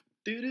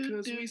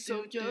Cause we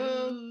so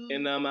young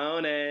in the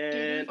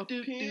morning,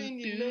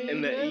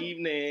 in the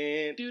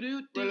evening,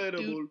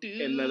 relatable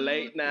in the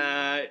late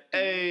night.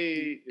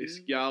 Hey,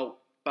 it's y'all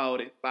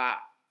 45.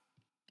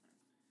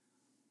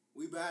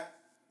 We back.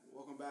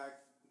 Welcome back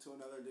to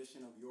another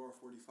edition of Your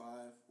 45,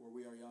 where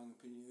we are young,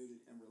 opinionated,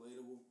 and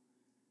relatable.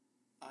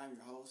 I'm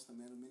your host, the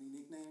man of many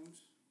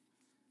nicknames.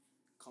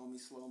 Call me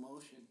Slow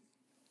Motion.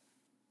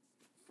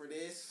 For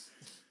this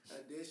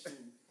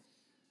edition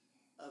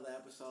of the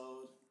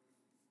episode,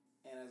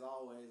 and as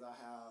always, I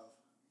have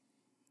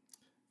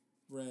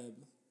Reb.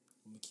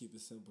 I'm gonna keep it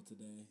simple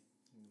today.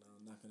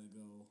 I'm not gonna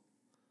go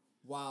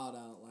wild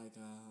out like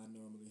I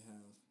normally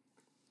have.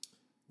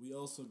 We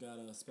also got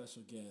a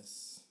special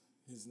guest.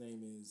 His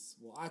name is,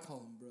 I call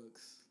him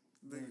Brooks.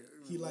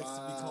 He likes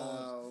to be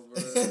called.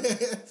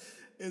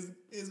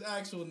 His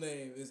actual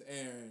name is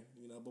Aaron,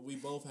 but we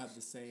both have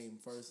the same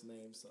first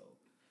name, so.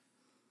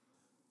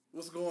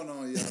 What's going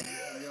on, y'all?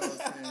 You know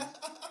what I'm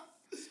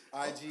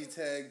saying? IG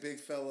tag, big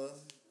fella.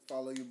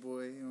 Follow your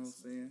boy, you know what I'm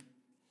saying?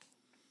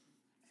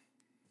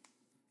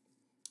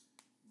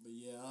 But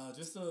yeah,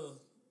 just a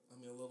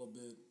little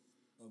bit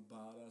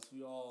about us.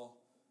 We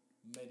all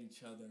met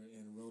each other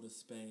in Rota,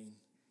 Spain.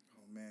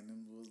 Oh man,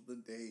 them was the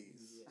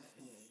days. Yeah.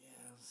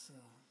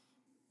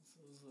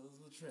 It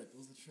was a trip. It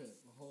was a trip.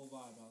 A whole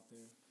vibe out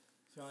there.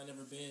 If y'all ain't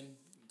never been,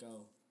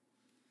 go.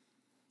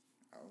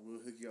 I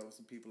will hook you up with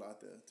some people out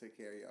there. Take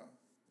care of y'all.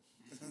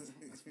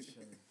 That's for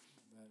sure.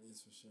 That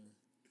is for sure.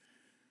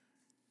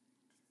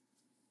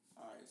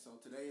 Alright, so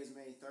today is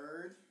May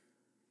 3rd,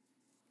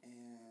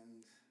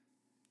 and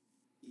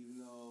even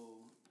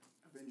though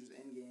Avengers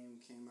Endgame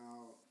came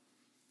out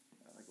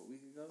Like a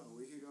week ago?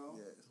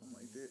 Yeah, something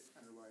like that.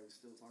 everybody's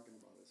still talking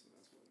about it, so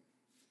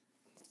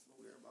that's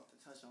what we're about to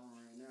touch on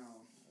right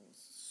now.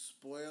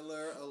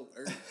 Spoiler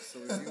alert.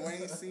 So if you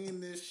ain't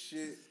seen this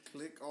shit,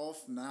 click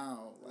off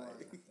now.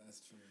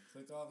 That's true.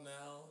 Click off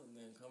now and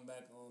then come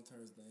back on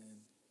Thursday and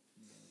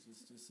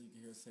just so you can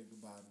hear us say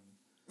goodbye to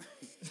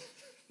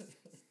you.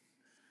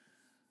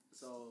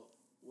 So,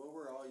 what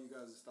were all you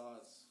guys'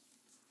 thoughts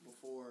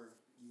before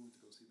you went to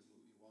go see the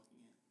movie, walking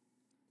in?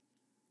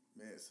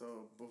 Man,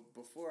 so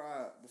before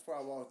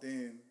I walked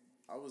in,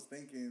 I was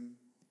thinking,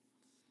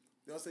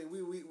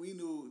 we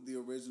knew the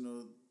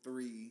original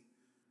three,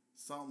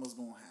 something was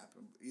gonna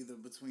happen. Either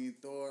between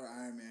Thor,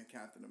 Iron Man,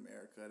 Captain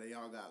America. They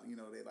all got,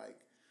 they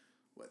like,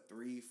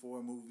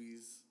 3-4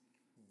 movies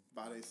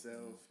by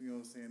themselves. You know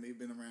what I'm saying? They've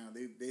been around.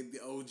 They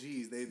the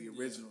OGs. They the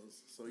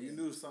originals. So you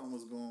knew something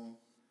was gonna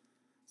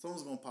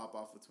pop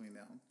off between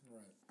them.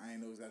 Right. I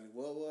ain't know exactly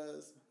what it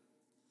was,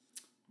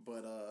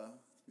 but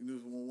you knew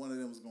one of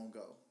them was gonna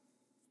go.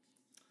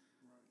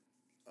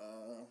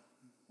 Right.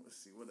 Let's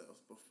see what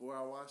else. Before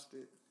I watched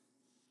it,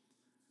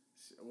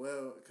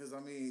 because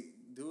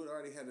dude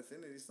already had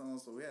Infinity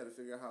Stones, so we had to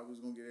figure out how we was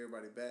gonna get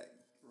everybody back.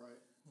 Right.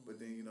 But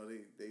then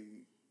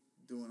they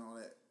doing all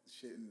that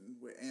shit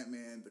with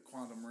Ant-Man, the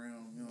quantum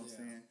realm. You know what I'm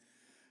saying?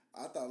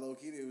 I thought low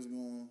key they was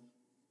gonna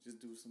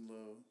just do some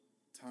little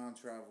time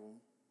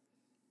travel.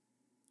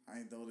 I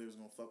ain't know they was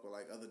gonna fuck with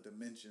like other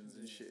dimensions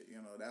and shit.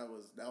 That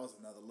was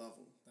another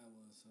level. That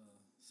was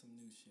some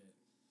new shit.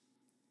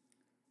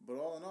 But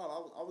all in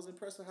all, I was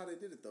impressed with how they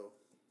did it though.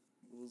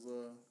 It was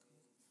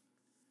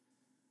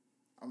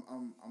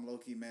I'm low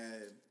key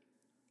mad.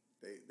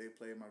 They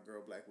played my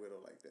girl Black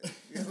Widow like that.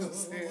 You know what I'm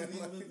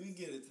saying? We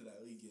get into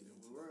that. We get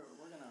into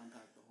We're gonna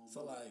unpack the whole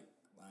So movie.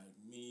 like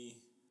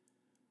me,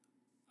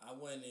 I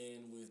went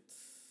in with,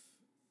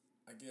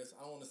 I guess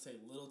I don't want to say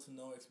little to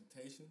no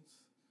expectations,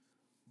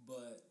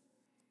 but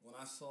when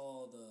I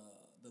saw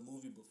the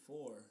movie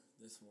before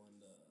this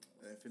one,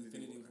 the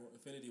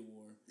Infinity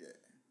War. Yeah.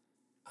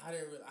 I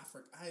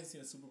hadn't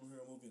seen a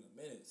superhero movie in a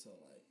minute, so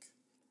like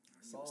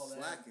I saw that.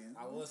 Slacking.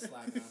 I was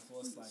slacking.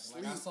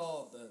 Like I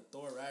saw the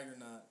Thor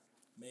Ragnarok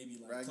maybe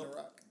like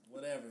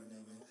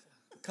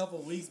a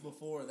couple weeks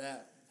before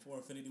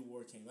Infinity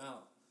War came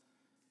out.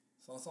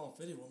 So I saw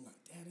Infinity War. I'm like,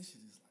 damn, this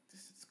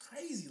is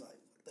crazy. Like,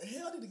 what the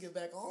hell? I need to get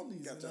back on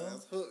these. Got your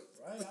ass hooked.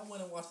 Right? I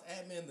went and watched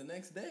Ant-Man the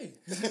next day.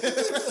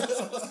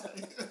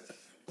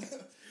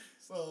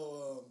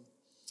 So,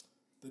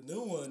 the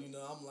new one,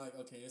 I'm like,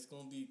 okay, it's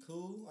going to be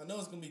cool. I know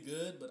it's going to be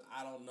good, but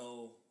I don't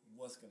know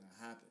what's going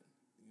to happen,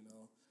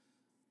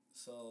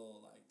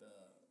 So, like,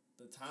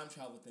 the time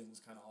travel thing was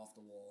kind of off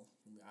the wall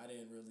for me. I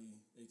didn't really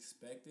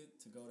expect it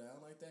to go down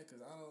like that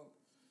because I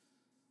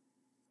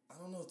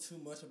don't know too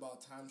much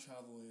about time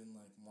travel in,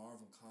 like,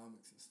 Marvel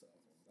comics and stuff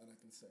that I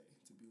can say,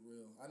 to be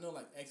real. I know,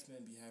 like,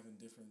 X-Men be having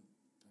different,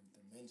 like,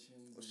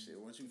 dimensions. Well, shit,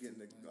 once you get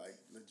into, like,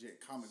 legit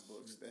comic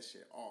books, that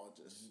shit all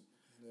just...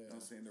 You know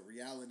what I'm saying? The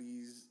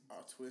realities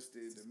are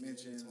twisted,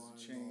 dimensions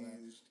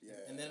changed.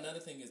 Yeah. And then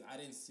another thing is, I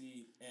didn't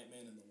see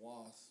Ant-Man and the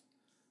Wasp.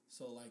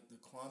 So, like, the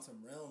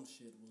quantum realm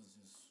shit was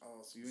just...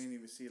 Oh, so you ain't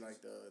even see,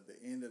 like, the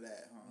end of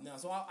that, huh? No,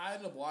 so I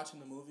ended up watching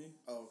the movie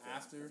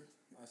after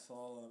Okay. I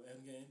saw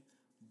Endgame.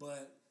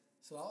 But,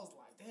 so I was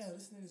like, damn,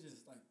 this nigga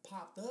just, like,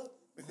 popped up.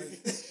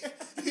 Like,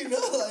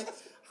 like,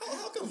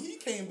 how come he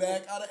came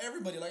back out of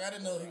everybody? Like, I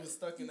didn't know he was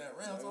stuck in that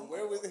realm. So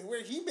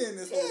Where he been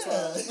this whole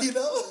time? you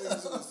know? He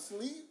was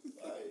asleep.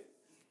 Right.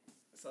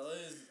 So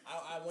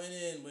I went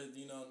in with,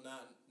 you know,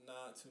 not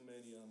too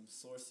many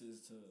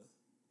sources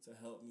to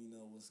help me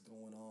know what's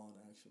going on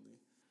actually.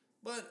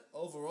 But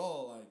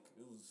overall, like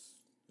it was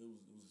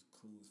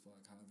cool as fuck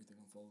how everything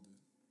unfolded.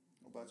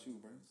 What about you,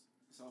 Brent?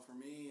 So for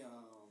me,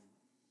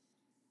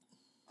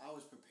 I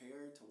was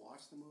prepared to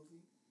watch the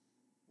movie.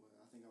 Well,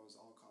 I think I was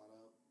all caught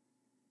up.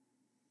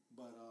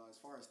 But as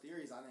far as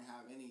theories, I didn't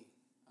have any.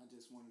 I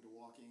just wanted to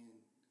walk in,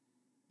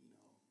 you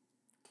know,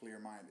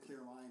 Clear-minded. Yeah.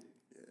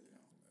 You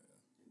know,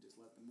 and just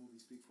let the movie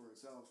speak for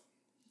itself.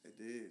 It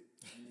did.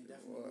 And it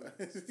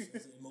definitely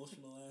It's an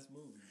emotional ass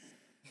movie.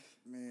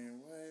 Man,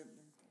 what?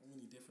 So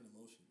many different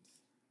emotions.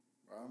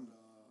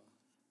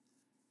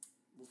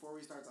 Before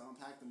we start to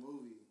unpack the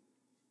movie,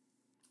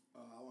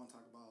 I want to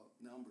talk about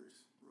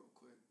numbers real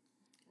quick.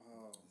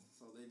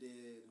 So they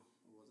did,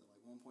 what was it,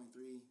 like 1.3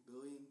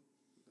 billion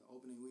the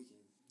opening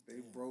weekend.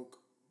 They broke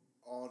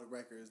all the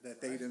records that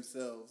they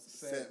themselves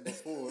set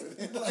before.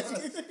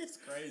 It's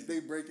crazy. They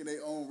breaking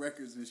their own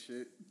records and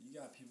shit. You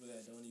got people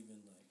that don't even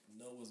like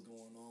know what's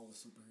going on with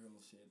superhero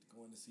shit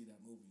going to see that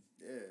movie.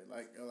 Yeah,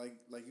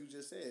 like you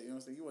just said, you know what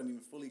I'm saying? You wasn't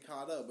even fully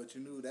caught up, but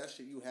you knew that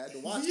shit you had to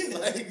watch it.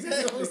 Like, exactly.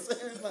 You know what I'm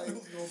saying? Like, it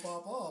was gonna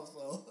pop off,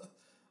 so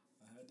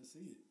I had to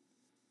see it.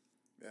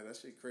 Yeah, that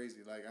shit crazy.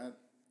 Like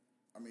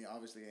I mean,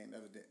 obviously ain't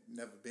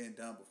never been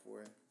done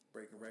before,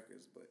 breaking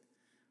records, but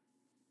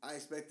I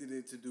expected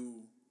it to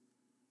do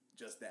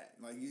just that.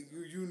 Like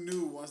you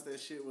knew once that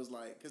shit was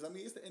like, because I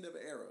mean it's the end of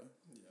an era.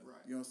 Yeah. Right.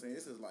 You know what I'm saying?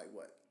 This is like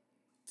what,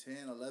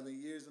 10, 11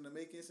 years in the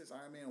making since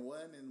Iron Man 1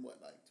 in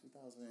what, like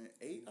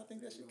 2008? I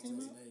think that shit came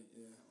out. 2008,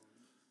 yeah.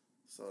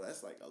 So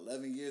that's like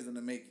 11 years in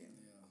the making.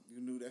 Yeah.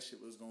 You knew that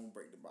shit was gonna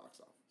break the box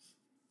office.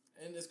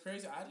 And it's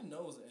crazy. I didn't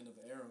know it was the end of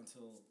an era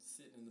until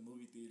sitting in the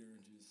movie theater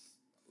and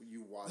just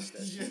You watched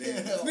that shit.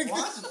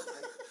 watching it.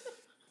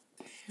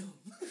 Damn. You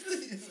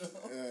know?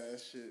 Yeah,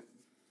 that shit.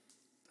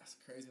 That's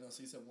crazy. Now,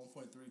 so you said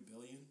 1.3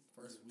 billion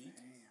first week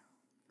Damn.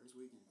 First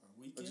weekend. or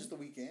weekend? But just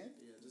the weekend?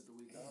 Yeah, just the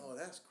weekend. Oh,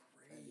 that's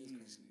That is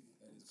crazy. crazy.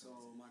 That is crazy.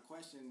 So my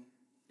question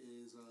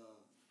is,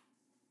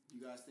 you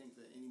guys think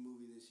that any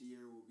movie this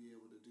year will be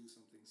able to do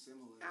something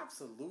similar?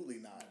 Absolutely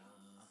not.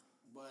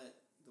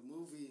 But the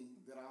movie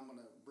that I'm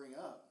gonna bring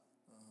up,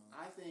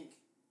 I think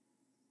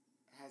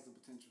has the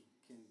potential,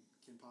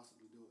 can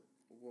possibly do it.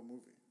 What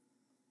movie?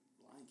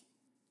 Lion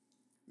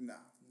King. No.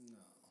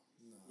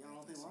 Y'all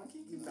don't think Lion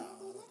King? No, I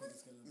don't think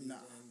it's gonna be the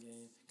end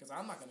game because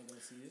I'm not gonna go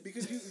see it.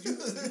 Because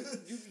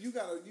you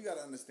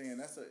gotta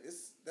understand that's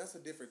a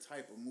different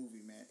type of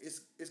movie, man.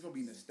 It's gonna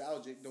be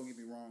nostalgic. Don't get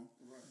me wrong.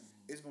 Right.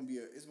 It's gonna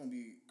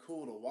be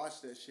cool to watch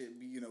that shit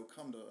be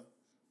come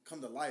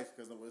to life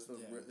because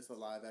it's a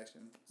live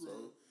action.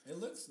 So it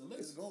looks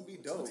it's gonna be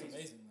it dope. looks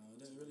amazing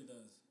though. It really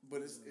does.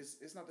 But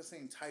it's not the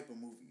same type of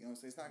movie. You know what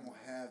I'm saying? It's not gonna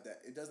have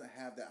that. It doesn't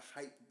have that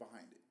hype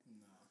behind it.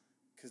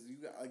 Because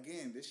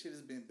this shit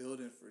has been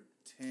building for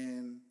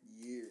 10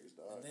 years,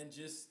 dog. And then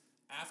just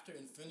after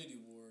Infinity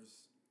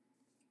Wars,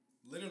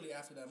 literally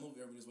after that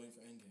movie, everybody's waiting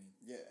for Endgame.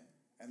 Yeah,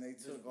 and they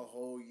took a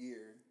whole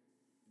year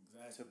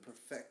Exactly. to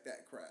perfect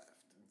that craft.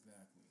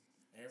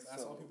 Exactly.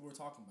 That's all people were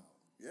talking about.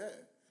 Yeah,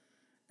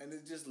 and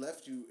it just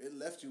left you. It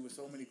left you with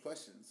so many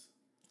questions.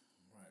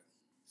 Right.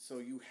 So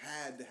you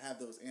had to have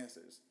those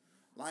answers.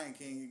 Lion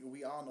King,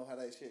 we all know how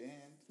that shit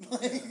ends.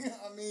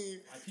 I mean,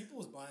 like people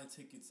was buying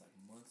tickets like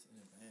months in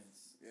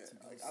advance. yeah, to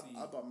go like see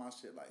I bought my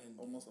shit like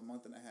Endgame. almost a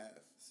month and a half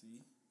early.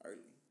 See?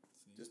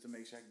 Just to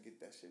make sure I can get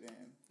that shit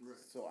in. Right.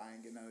 So I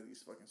ain't get none of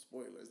these fucking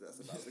spoilers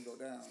that's about to go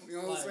down. You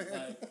know what I'm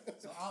saying?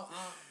 So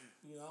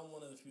I'm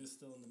one of the few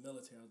still in the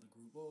military out of the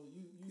group. Well,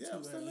 you Yeah,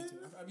 I'm too, still man.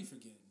 in. I be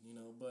forgetting,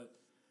 but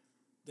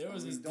there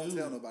was this Don't dude.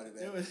 tell nobody that.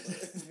 There was,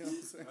 you know what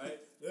I'm saying? right?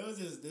 There was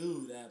this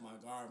dude at my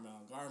guard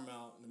mount. Guard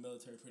mount in the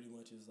military pretty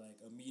much is like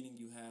a meeting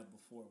you have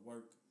before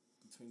work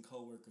between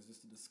coworkers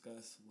just to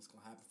discuss what's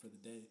gonna happen for the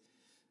day.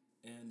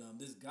 And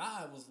this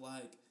guy was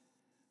like,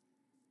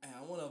 "Hey,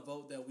 I want to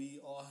vote that we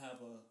all have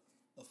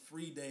a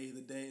free day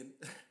the day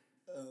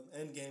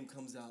Endgame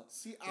comes out."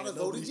 See, and I'd have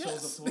nobody voted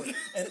shows yes. up to work.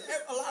 And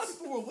a lot of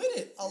people were with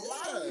it. A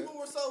lot of Yeah. people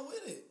were so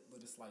with it. But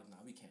it's like, nah,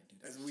 we can't do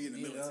that. That's we in the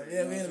You know? military.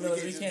 Yeah, we in the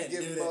military. We just can't be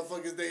do giving that.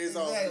 motherfuckers days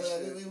off. and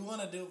Exactly. shit. We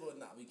want to do, but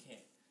nah, we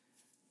can't.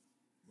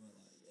 But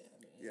yeah,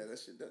 man. Yeah, that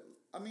shit.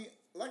 I mean,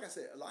 like I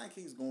said, Lion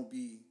King's gonna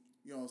be.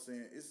 You know what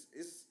I'm saying?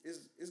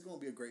 It's gonna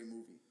be a great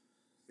movie.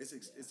 It's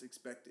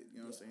expected. You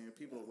know what I'm saying?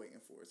 People are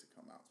waiting for it to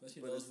come out.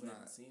 Especially but those it's who not.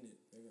 haven't seen it,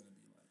 they're gonna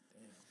be like,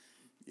 damn.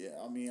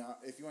 Yeah, I mean,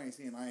 if you ain't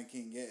seen Lion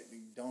King yet,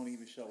 then don't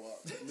even show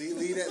up.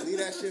 leave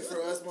that shit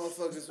for us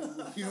motherfuckers who,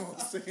 you know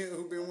what I'm saying,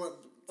 who been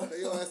stay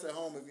your ass at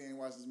home if you ain't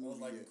watched this It was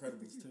movie like yet.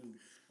 Incredibles 2.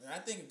 And I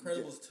think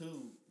Incredibles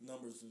 2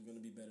 numbers is gonna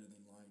be better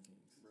than Lion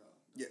King's. Bro.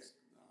 Yes.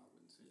 No, I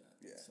wouldn't say Yeah,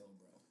 I Yeah. think so,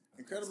 bro.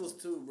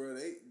 Incredibles 2, bro,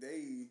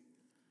 they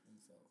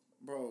So.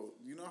 bro,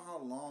 you know how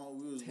long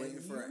we was 10 waiting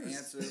for an years.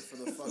 answer for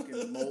the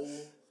fucking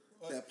mole?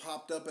 that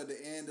popped up at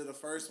the end of the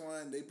first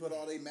one. They put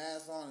all their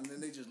masks on and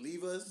then they just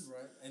leave us.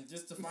 Right, and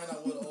just to find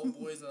out what old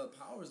boy's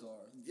powers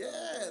are.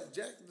 Yeah,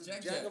 Jack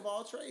of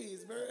all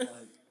trades, bro.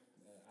 Like,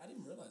 I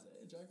didn't realize that.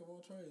 Hey, Jack of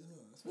all trades, huh?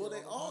 That's Well, what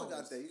they all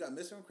got that. You got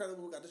Mr.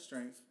 Incredible, who got the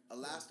strength.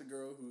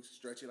 Elastigirl, who's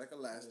stretchy like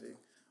elastic.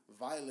 Yeah.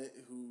 Violet,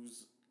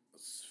 whose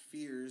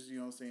spheres, you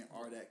know what I'm saying,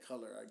 are that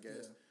color, I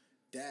guess.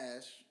 Yeah.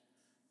 Dash,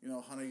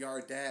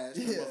 100-yard dash.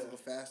 Yeah. Motherfucker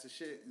fast as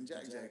shit. And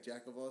Jack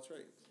of all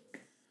trades.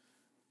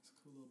 It's a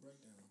cool little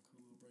breakdown.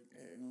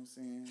 Yeah, you know what I'm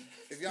saying?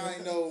 If y'all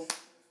ain't know,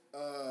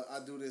 I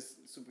do this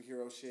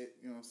superhero shit.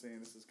 You know what I'm saying?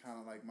 This is kind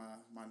of like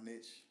my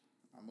niche.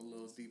 I'm a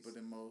little deeper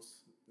than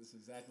most. This is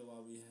exactly why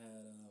we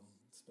had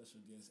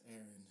special guest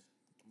Aaron.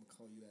 I'm gonna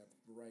call you that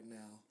right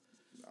now.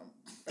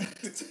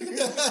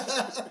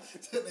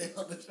 Today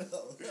on the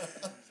show.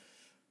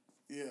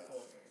 Yeah.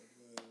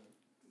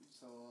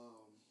 So,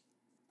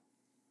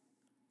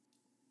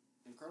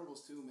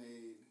 Incredibles 2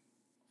 made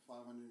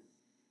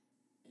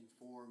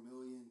 $504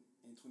 million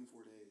in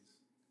 24 days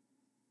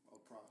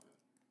of profit.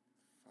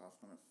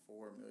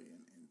 504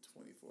 million in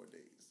 24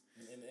 days.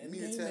 And you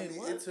mean to tell me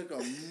it took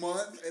a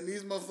month and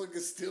these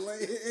motherfuckers still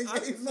ain't in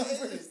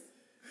numbers?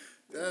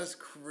 That's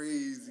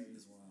crazy. That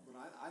is wild.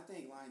 But I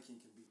think Lion King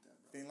can beat that,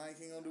 bro. Think Lion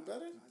King gonna do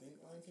better? I think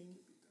Lion King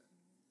can beat that.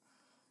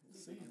 We'll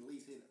see. At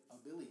least hit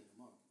 $1 billion a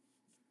month.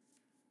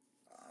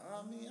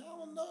 I mean, I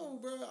don't know,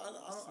 bro.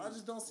 I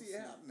just don't see it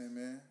happening,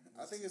 man.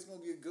 I think it's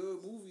gonna be a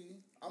good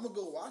movie. I'm gonna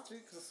go watch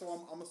it, so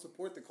I'm gonna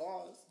support the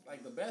cause.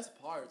 Like the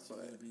best parts are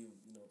gonna be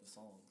the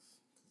songs.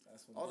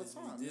 That's when all the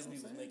time. Disney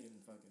was making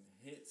fucking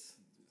hits.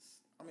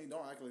 I mean,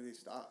 don't act like they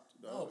stopped.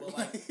 No, but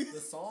like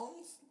the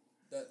songs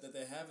that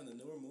they have in the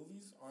newer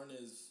movies aren't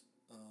as,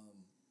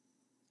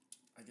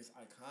 I guess,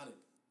 iconic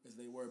as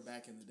they were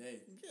back in the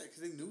day. Yeah,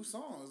 because they new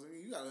songs. I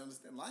mean, you gotta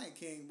understand, Lion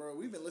King, bro.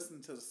 We've been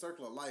listening to The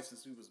Circle of Life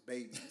since we was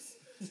babies.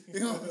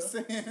 You know what I'm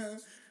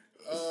saying?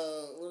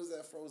 What is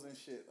that Frozen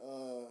shit?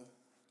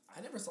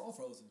 I never saw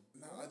Frozen.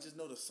 No, I just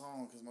know the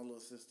song because my little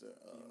sister.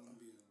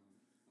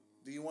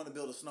 Do you want to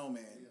build a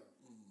snowman? Yeah.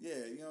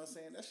 Yeah, you know what I'm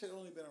saying? That shit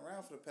only been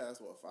around for the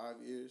past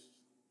 5 years.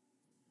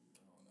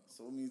 I don't know.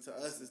 So I mean, to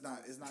us, it's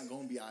not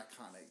gonna be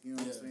iconic. You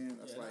know what I'm saying?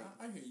 That's like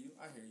I hear you.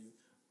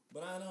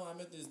 But I know I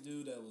met this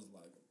dude that was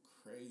like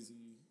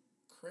crazy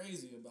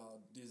about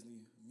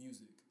Disney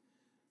music,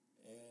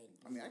 and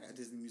I mean, I got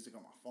Disney music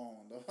on my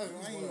phone though. I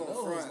ain't gonna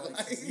front.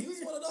 Like, he was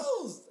one of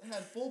those.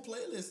 Had full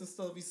playlists and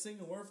stuff. He's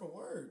singing word for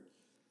word,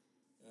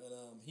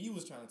 and he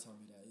was trying to tell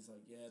me that he's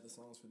like, yeah, the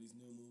songs for these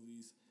new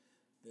movies,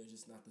 they're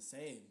just not the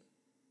same.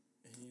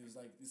 And he was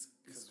like,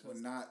 because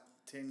we're not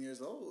 10 years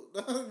old.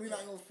 We're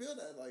not gonna feel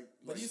that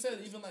But he said a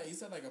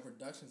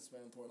production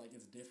standpoint, like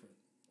it's different.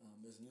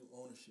 There's new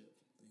ownership.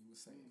 He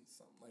was saying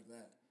something like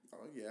that.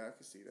 Oh yeah, I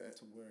can see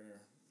that. To where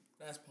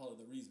that's part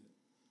of the reason.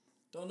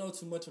 Don't know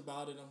too much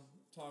about it. I'm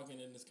talking,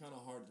 and it's kind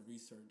of hard to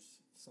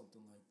research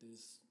something like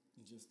this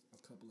in just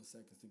a couple of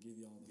seconds to give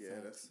you all the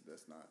facts.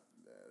 That's not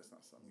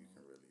something you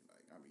can really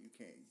like. I mean, you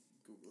can't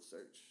Google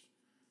search.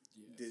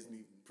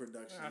 Disney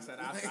production. I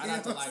said I'd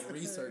have to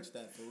research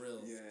that for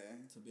real. Yeah.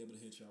 To be able to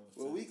hit y'all with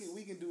Well, facts.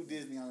 we can do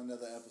Disney on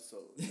another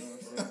episode. You know what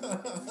I'm saying?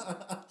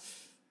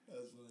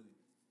 That's funny.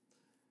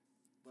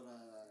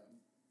 But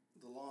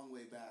the long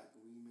way back,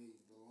 we made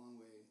the long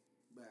way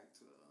back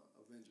to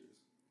Avengers.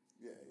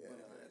 Yeah.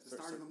 But at the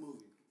start of the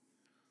movie,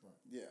 right.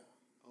 Yeah,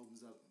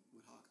 opens up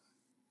with Hawkeye.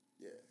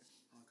 Yeah.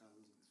 Hawkeye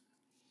losing his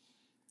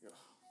family. Yeah.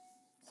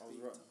 I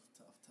was rough.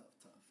 Tough.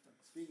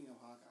 Speaking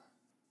of Hawkeye,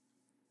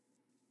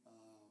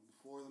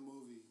 before the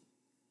movie,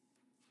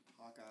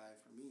 Hawkeye,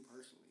 for me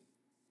personally,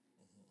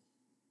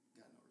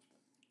 got no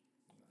respect.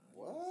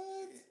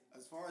 What?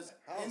 As far as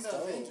How in so? the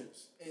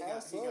Avengers, he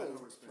got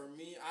no respect. For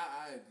me,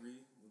 I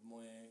agree with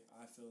Moye.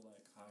 I feel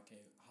like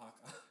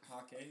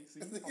Hawkeye.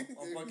 See,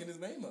 I'm fucking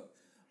his name up.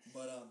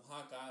 But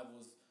Hawkeye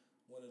was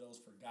one of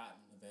those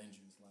forgotten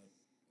Avengers. Like,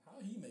 how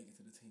did he make it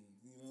to the team?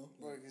 You know,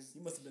 like, he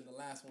must have been the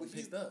last one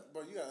picked up.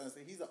 Bro, you gotta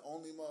understand, he's the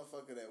only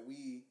motherfucker that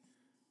we,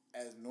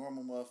 as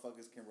normal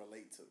motherfuckers, can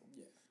relate to.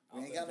 Yeah.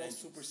 We ain't got no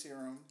super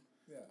serum.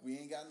 Yeah. We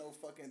ain't got no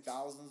fucking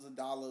thousands of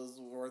dollars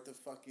worth of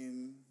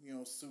fucking,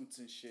 suits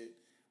and shit.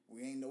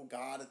 We ain't no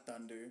God of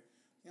Thunder. You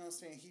know what I'm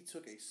saying? He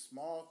took a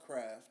small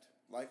craft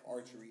like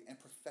archery and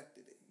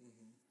perfected it.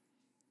 Mm-hmm.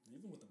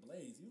 Even with the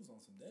blades, he was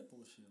on some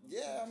Deadpool shit.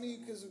 Yeah, I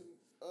mean, because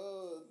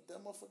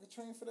that motherfucker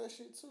trained for that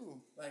shit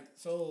too. But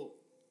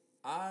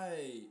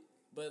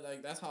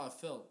that's how I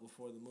felt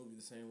before the movie,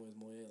 the same way as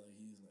Moye. Like,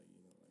 he's like,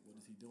 what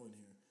is he doing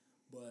here?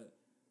 But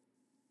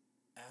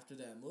after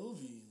that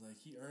movie,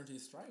 he earned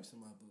his stripes in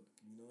my book.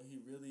 He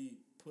really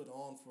put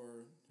on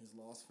for his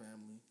lost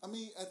family. I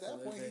mean, at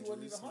that point, he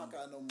wasn't even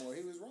Hawkeye no more.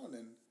 He was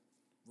Ronin.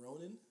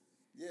 Ronin?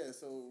 Yeah,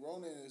 so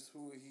Ronin is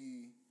who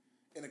he,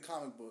 in the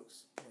comic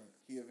books, right.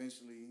 He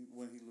eventually,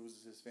 when he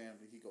loses his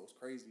family, he goes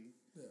crazy.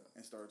 Yeah.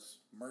 And starts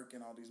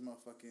murking all these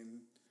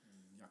motherfucking...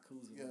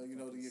 Yakuza. Yeah, the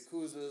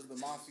Yakuzas, the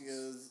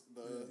Mafias,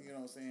 you know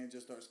what I'm saying,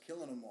 just starts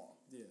killing them all.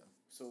 Yeah.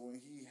 So when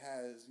he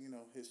has,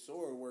 his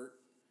sword work,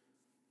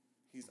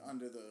 he's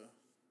under the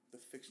the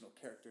fictional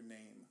character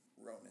named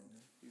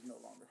Ronan. He's no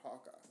longer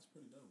Hawkeye. That's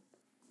pretty dope.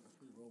 That's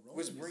pretty dope.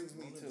 Which brings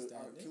me to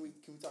can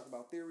we talk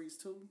about theories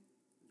too?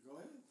 Go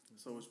ahead.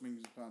 So which brings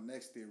me to our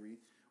next theory.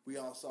 We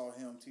all saw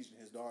him teaching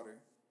his daughter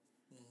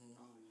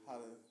how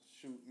to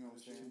shoot. You know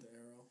what I'm saying? Shoot the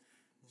arrow.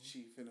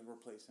 She finna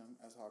replace him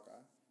as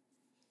Hawkeye.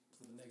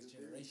 For the next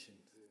generation.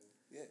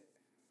 Yeah.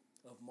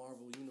 Of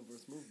Marvel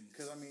Universe movies.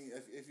 Because I mean,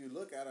 if you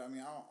look at it, I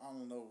mean, I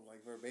don't know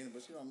like verbatim,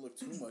 but she don't look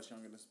too much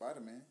younger than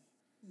Spider-Man.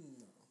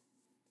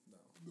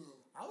 No.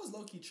 I was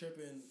low key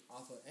tripping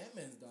off of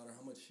Ant-Man's daughter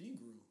how much she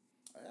grew.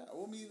 Yeah,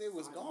 well, I mean, they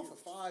was gone for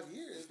 5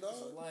 years, dog.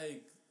 So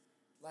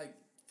like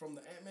from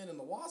the Ant-Man and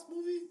the Wasp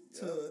movie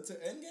to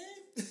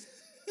Endgame.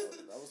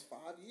 That was 5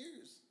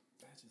 years.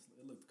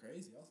 It looked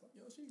crazy. I was like,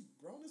 yo, she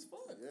grown as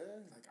fuck. Yeah.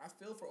 Like I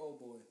feel for old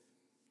boy.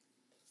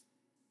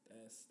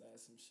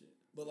 That's some shit.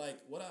 But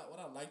like what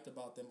I liked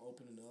about them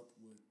opening up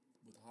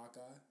with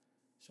Hawkeye,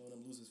 showing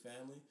him lose his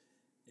family,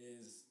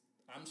 is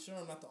I'm sure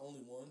I'm not the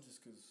only one,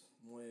 just because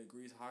Moya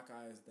agrees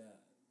Hawkeye is that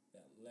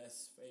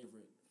less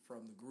favorite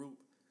from the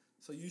group.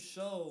 So you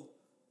show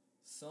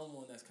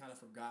someone that's kind of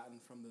forgotten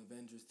from the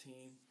Avengers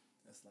team,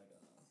 that's like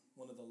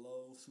one of the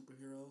low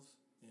superheroes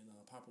in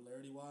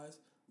popularity wise,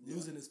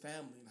 losing his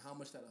family and how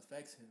much that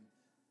affects him,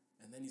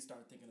 and then you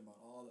start thinking about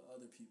all the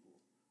other people.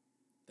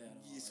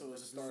 So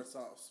it starts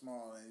off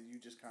small and you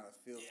just kind of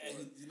feel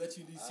for it. You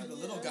see the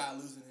little guy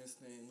losing his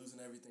thing, losing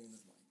everything, and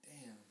it's like,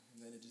 damn.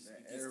 And then it just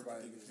gets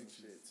everybody to the bigger losing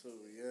picture. shit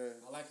too, yeah.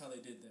 I like how they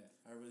did that.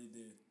 I really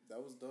did. That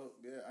was dope,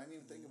 yeah. I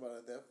didn't even think about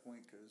it at that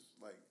point because,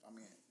 like, I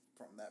mean,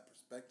 from that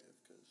perspective,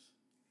 because,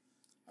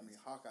 I mean,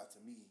 Hawkeye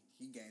to me,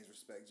 he gains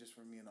respect just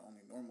for being the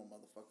only normal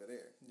motherfucker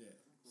there. Yeah.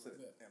 So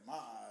in my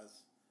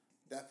eyes,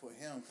 that put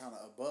him kind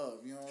of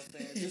above, you know what I'm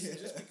saying?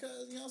 Just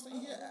because, you know what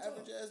I'm saying? He an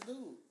average ass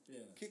dude.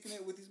 Yeah. Kicking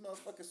it with these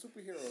motherfucking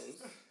superheroes.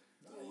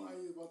 Why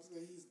are you about to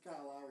say he's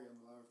Kyle Lowry on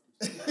the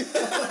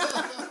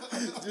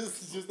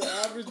just the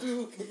average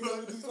dude kicking it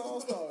with these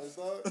all-stars,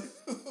 dog.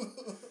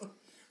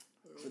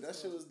 But that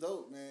shit was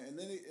dope, man. And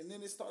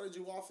then it started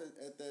you off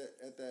at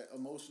that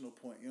emotional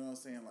point, you know what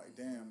I'm saying? Like,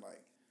 damn,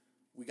 like,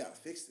 we gotta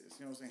fix this.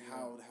 You know what I'm saying?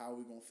 Yeah. How are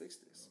we gonna fix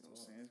this? You know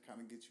what I'm saying?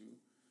 Kind of get you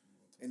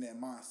in that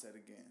mindset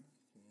again.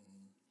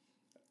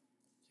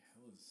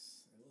 It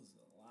was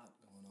a lot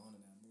going on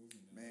in that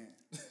movie, man.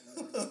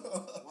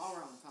 While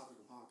we're on the topic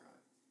of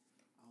Hawkeye,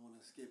 I want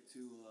to skip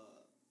to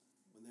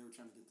when they were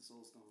trying to get the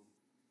Soul Stone.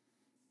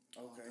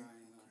 Okay. Hawkeye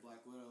and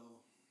Black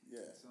Widow.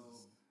 Yeah. So,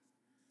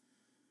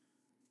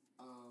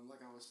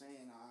 like I was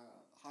saying,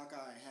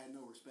 Hawkeye had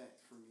no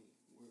respect for me,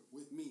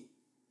 with me.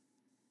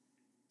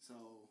 So,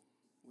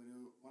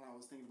 when I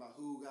was thinking about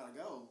who gotta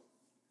go,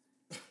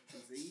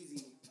 it's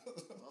easy.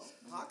 Well,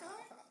 Hawkeye?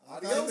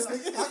 Hawkeye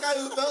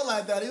who felt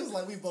like that. He was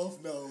like, we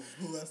both know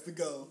who has to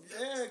go.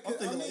 Yeah, I'm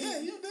thinking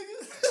you nigga.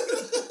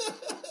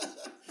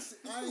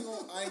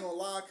 I ain't gonna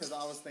lie, cause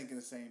I was thinking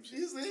the same shit.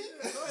 You see?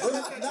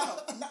 But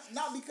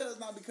not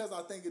because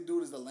I think a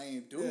dude is a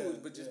lame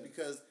dude, but just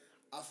because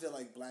I feel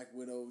like Black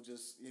Widow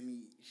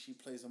she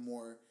plays a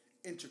more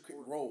intricate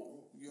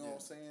role. You know what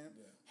I'm saying?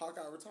 Yeah.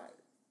 Hawkeye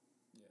retired.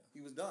 Yeah.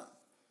 He was done.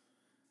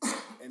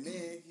 And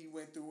then he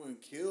went through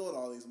and killed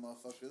all these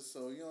motherfuckers.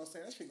 So you know what I'm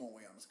saying? That shit gonna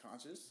weigh on his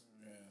conscience.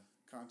 Yeah.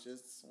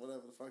 Conscious,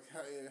 whatever the fuck,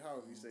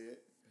 however you say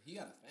it. But he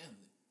got a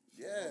family.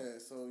 Yeah,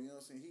 so you know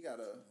what I'm saying? He got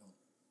a.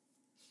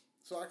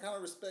 So I kind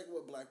of respect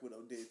what Black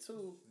Widow did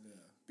too. Yeah.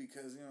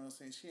 Because you know what I'm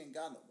saying? She ain't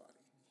got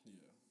nobody.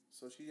 Yeah.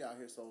 So she out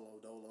here solo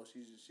dolo.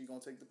 She gonna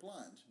take the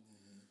plunge.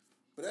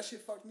 But that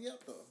shit fucked me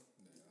up though.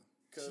 Yeah.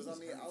 Cause I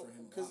mean,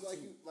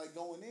 like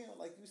going in,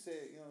 like you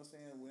said, you know what I'm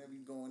saying. Whenever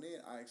you going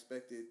in, I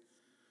expected,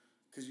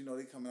 cause you know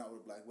they coming out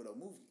with a Black Widow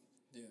movie.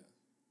 Yeah.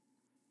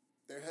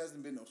 There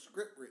hasn't been no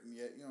script written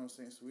yet. You know what I'm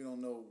saying. So we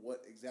don't know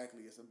what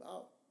exactly it's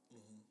about.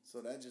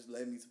 So that just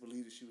led me to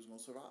believe that she was gonna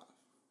survive.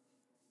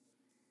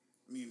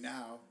 I mean,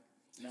 now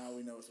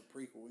we know it's a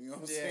prequel. You know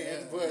what I'm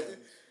saying. But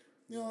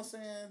you know what I'm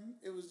saying.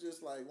 It was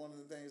just like one of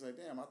the things. Like,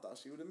 damn, I thought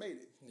she would have made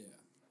it. Yeah.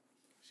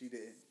 She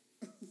did.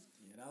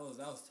 Yeah, that was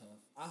tough.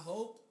 I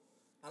don't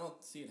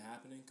see it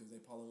happening because they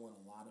probably want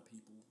a lot of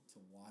people to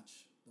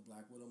watch the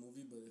Black Widow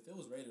movie. But if it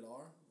was rated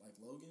R, like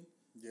Logan,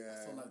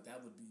 I feel like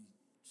that would be.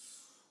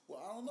 Well,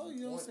 I don't know.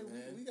 You know what I'm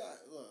saying? We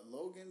got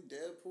Logan,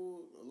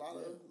 Deadpool, a lot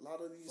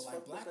of these. But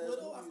like Black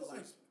Widow, I feel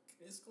like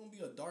it's gonna be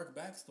a dark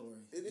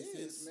backstory. It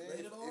is, man.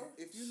 Rated R.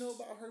 If you know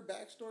about her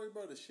backstory,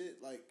 bro, the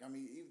shit, like, I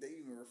mean, they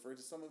even refer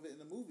to some of it in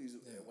the movies.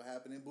 What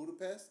happened in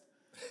Budapest?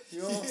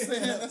 You know what I'm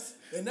saying?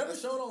 They never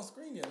showed on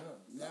screen yet, huh?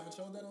 They haven't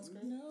showed that on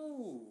screen?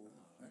 No.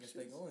 I guess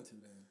they're going to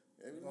then.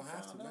 Yeah, we're gonna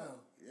have to now.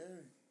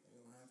 Yeah.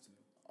 We're gonna have to.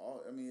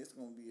 I mean, it's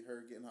gonna be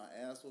her getting her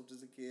ass whooped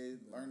as a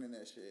kid, learning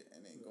that shit,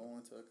 and then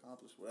going to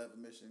accomplish whatever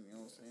mission. You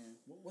know what I'm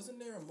saying? Wasn't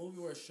there a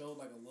movie where it showed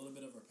like a little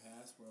bit of her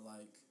past, where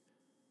like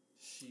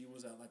she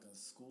was at like a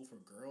school for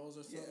girls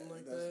or something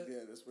like that?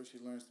 Yeah, that's where she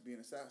learns to be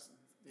an assassin.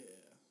 Yeah.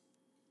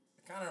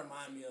 It kind of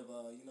reminded me of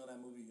you know that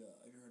movie.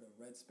 Have you heard of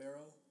Red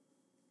Sparrow?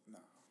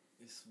 No.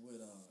 It's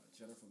with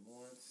Jennifer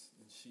Lawrence,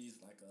 and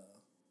she's like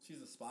she's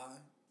a spy.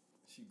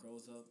 She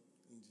grows up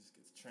and just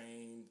gets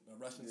trained a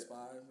Russian Yeah.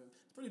 spy. It's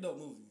a pretty dope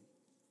movie.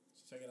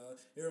 Check it out.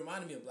 It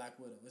reminded me of Black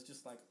Widow. It's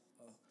just like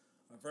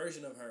a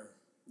version of her.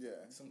 Yeah.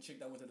 Some chick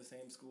that went to the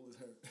same school as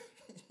her.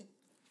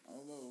 I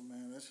don't know,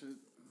 man. That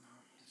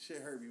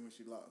shit hurt me when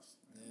she lost.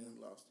 Yeah. When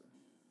we lost her.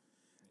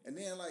 And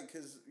then, like,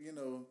 cause you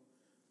know,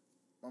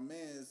 my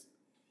man's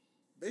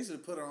basically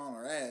put her on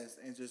her ass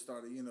and just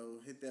started, you know,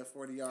 hit that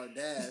 40-yard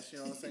dash. You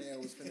know what I'm saying? I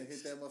was finna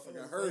hit that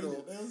motherfucking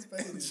hurdle. That was And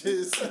painted.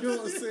 just, you know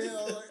what I'm saying?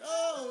 I was like,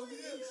 oh,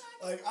 yeah.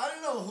 Like, I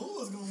didn't know who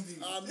was going to be.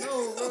 I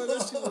know, bro.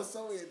 That shit was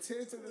so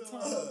intense at the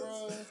time,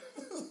 bro.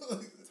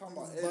 Talking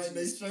about Biting edgy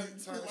they street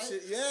shirt type like-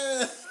 shit.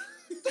 Yeah.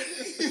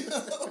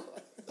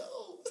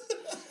 No.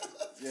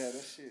 Yeah,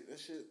 that shit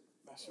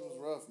was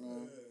rough,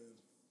 man.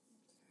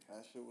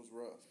 That shit was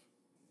rough.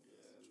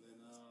 Yeah, and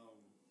then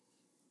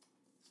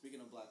speaking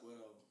of Black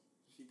Widow,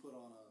 she put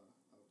on a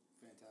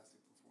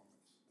fantastic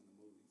performance in the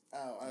movie.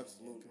 Oh, Yeah,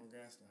 absolutely.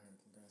 congrats to her.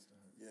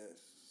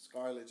 Yes.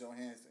 Scarlett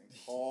Johansson.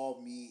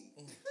 Call me.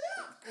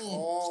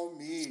 Call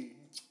me.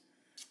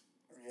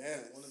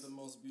 Yes. One of the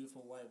most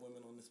beautiful white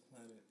women on this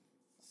planet.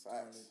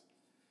 Facts.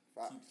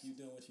 Facts. Keep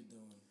doing what you're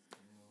doing.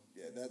 You know?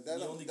 Yeah,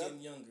 You're only getting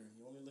younger.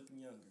 You're only looking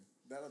younger.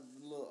 that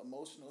little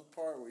emotional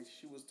part where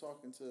she was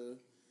talking to,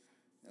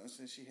 you know,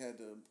 since she had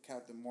the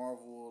Captain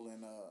Marvel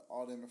and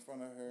all them in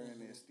front of her,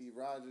 and then Steve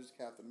Rogers,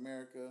 Captain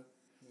America.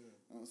 Yeah.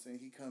 You know what I'm saying?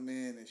 He come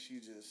in and she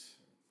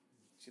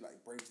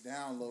like breaks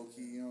down low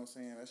key. You know what I'm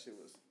saying? That shit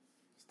was.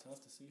 It's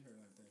tough to see her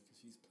like that because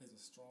she plays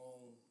a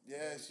strong.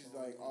 Yeah, she's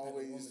strong, like independent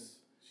always. woman.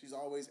 She's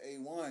always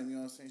A1. You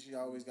know what I'm saying? She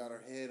always got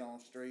her head on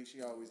straight.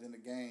 She always in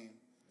the game.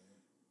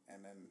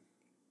 And then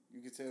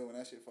you could tell when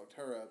that shit fucked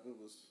her up, it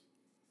was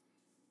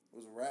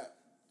a wrap.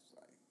 It's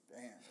like,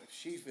 damn, if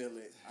she feel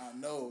it, I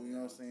know, you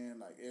know what I'm saying?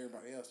 Like,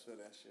 everybody else feel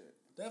that shit.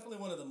 Definitely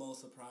one of the most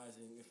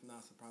surprising, if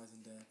not surprising,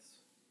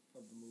 deaths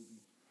of the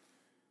movie.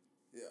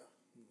 Yeah.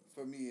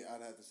 For me,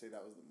 I'd have to say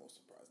that was the most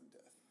surprising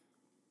death.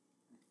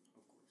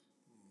 Of course.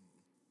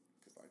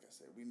 Because, like I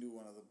said, we knew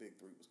one of the big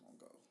three was going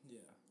to go.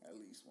 Yeah. At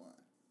least one.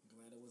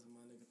 Glad it wasn't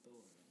my nigga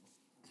Thor.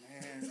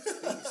 Man,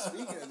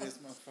 speaking of this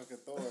motherfucker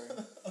Thor,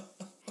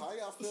 how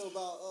y'all feel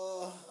about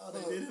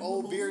they did him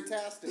old the beer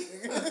tastic?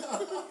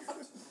 Oh,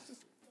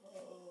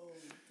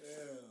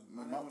 damn.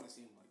 I never want to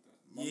see him like that.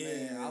 My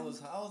Yeah, man. I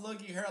was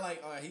lucky. Her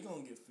like, all right, he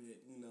gonna get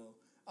fit. You know,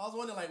 I was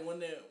wondering like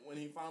when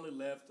he finally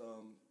left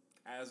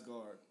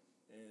Asgard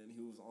and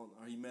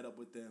he met up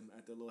with them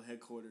at their little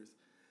headquarters.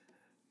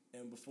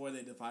 And before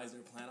they devised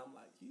their plan, I'm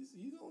like, he's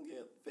gonna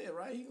get fit,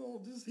 right? He gonna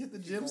just hit the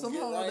gym gonna get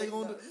somehow. right.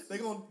 They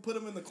gonna put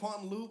him in the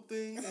quantum loop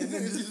thing and And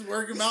then just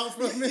work him out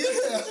for me.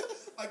 yeah,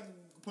 like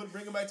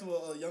bring him back to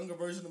a younger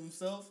version of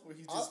himself where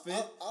he's just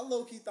fit. I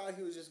low-key thought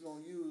he was just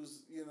going to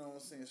use, you know what I'm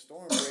saying,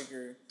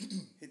 Stormbreaker,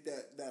 hit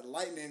that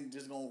lightning,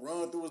 just going to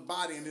run through his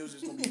body, and it was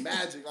just going to be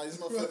magic. Like, this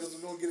motherfuckers was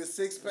going to get a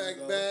six-pack There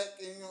you go. back,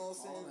 and you know what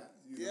I'm All saying? that,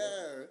 you know.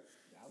 Yeah.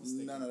 I was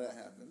thinking None of that about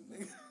happened.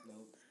 Nope.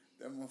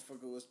 That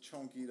motherfucker was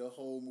chunky the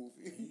whole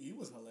movie. He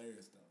was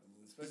hilarious though. I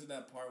mean, especially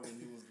that part when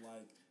he was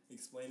like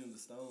explaining the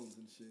stones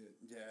and shit.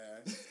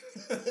 Yeah.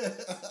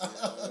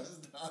 I was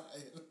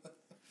dying.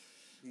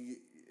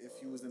 If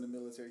he was in the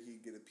military,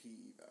 he'd get a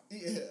PE eval.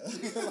 Yeah.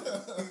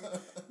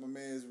 My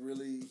man's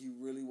he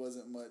really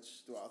wasn't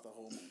much throughout the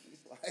whole movie.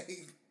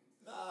 Like,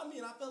 Nah, I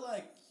mean, I feel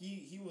like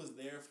he was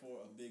there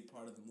for a big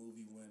part of the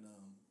movie when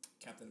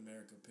Captain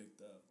America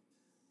picked up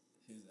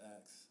his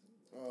axe.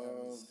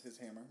 his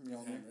hammer. You His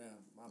know hammer.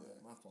 what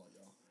Yeah, my fault,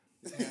 y'all.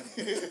 His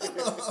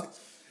hammer.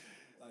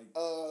 Like,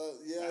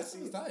 yeah, that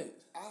see, was tight.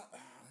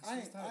 I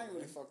ain't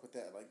really man. fuck with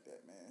that like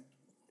that, man.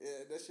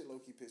 Yeah, that shit low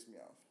key pissed me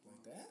off.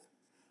 Like that?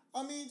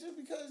 I mean, just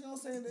because, you know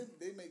what I'm saying,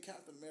 they make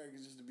Captain America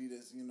just to be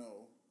this, you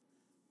know,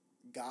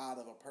 god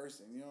of a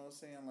person. You know what I'm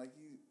saying? Like,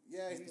 he's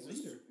the just,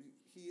 leader.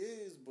 he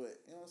is,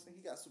 but you know what I'm saying,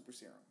 he got super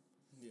serum.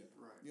 Yeah.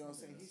 Right. You know what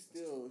I'm saying? Yeah,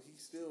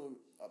 He's still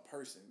a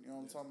person. You know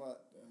what I'm talking about?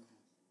 Yeah.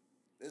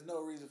 There's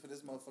no reason for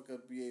this motherfucker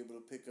to be able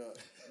to pick up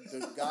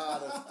the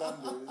god of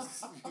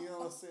thunders. You know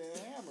what I'm saying?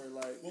 Hammer,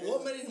 like. Well,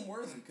 what made him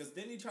worthy? Because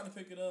didn't he try to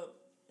pick it up?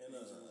 And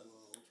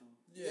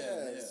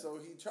Yeah, so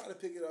he tried to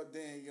pick it up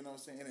then, you know what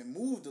I'm saying, and it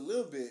moved a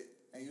little bit,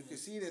 and you could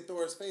see it in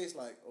Thor's face,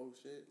 like, oh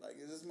shit, like,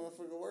 is this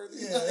motherfucker worthy?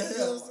 Yeah. You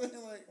know what I'm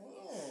saying? Like,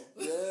 Oh.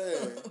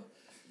 yeah.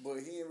 But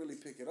he didn't really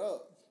pick it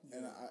up,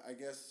 and I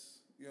guess,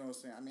 you know what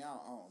I'm saying, I mean, I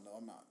don't know,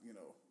 I'm not, you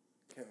know,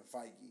 Kevin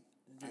Feige.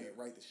 I ain't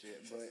write the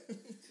shit, but,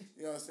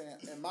 you know what I'm saying,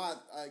 and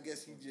I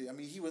guess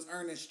he was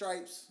earning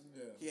stripes,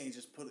 Yeah. he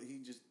just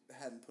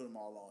hadn't put them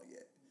all on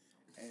yet,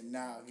 and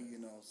now he, you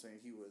know what I'm saying,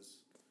 he was,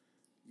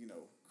 you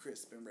know,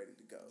 crisp and ready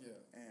to go. Yeah.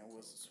 And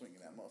was swinging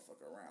that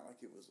motherfucker around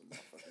like it was a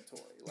motherfucking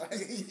toy.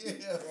 Like,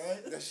 Yeah, right?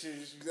 that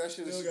shit Still got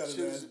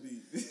his ass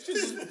beat. should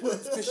just put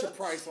Fisher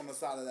Price on the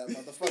side of that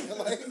motherfucker.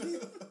 Like,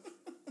 You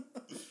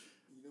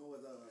know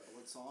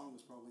what song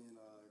was probably in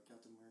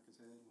Captain America's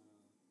head when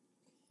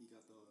he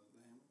got the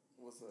hammer?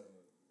 what's that?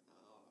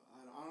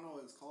 I don't know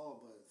what it's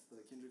called, but it's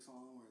the Kendrick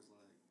song where it's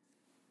like,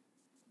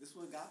 this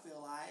what God feel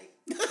like.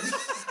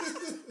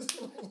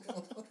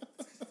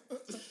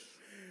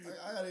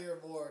 I gotta hear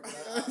more.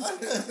 That's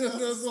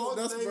what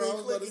I was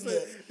about to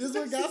say. This is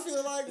what God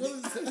feel like. What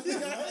is,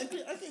 I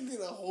can't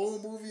get a whole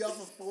movie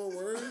off of 4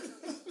 words.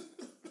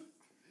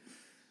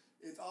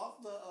 It's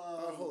off the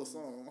Our whole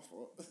song. My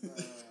fault. the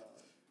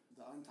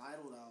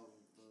Untitled album.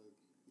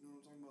 You know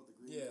what I'm talking about? The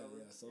green cover.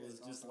 Yeah. So it's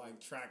just like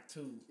track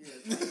 2. Yeah.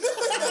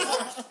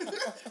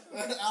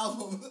 That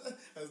album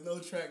has no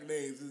track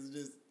names. It's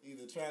just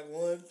either track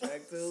 1,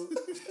 track 2,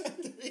 track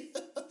 3.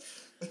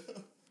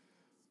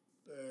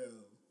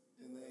 Damn.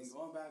 And then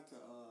going back to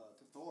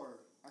Thor,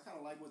 I kind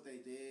of like what they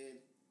did,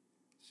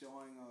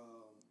 showing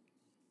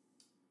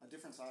a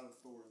different side of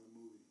Thor in the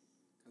movie,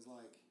 because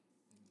like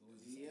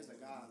he is a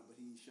god, but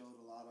he showed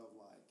a lot of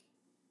like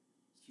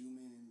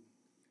human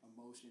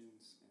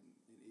emotions and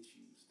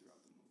issues throughout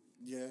the movie.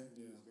 Yeah,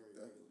 It was very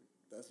regular.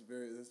 that's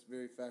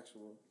very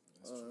factual.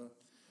 That's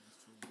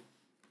true.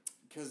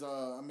 Because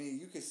I mean,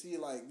 you could see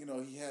like he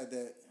had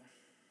that.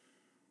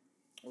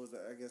 What was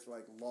that? I guess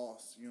like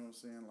lost. You know what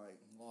I'm saying? Like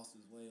Lost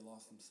his way,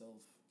 lost himself.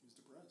 He was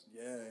depressed.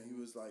 yeah, he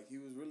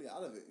was really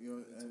out of it.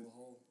 Into And a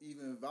hole.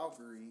 even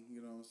Valkyrie.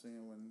 You know what I'm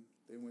saying? When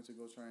they went to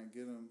go try and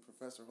get him,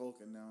 Professor Hulk,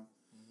 and now.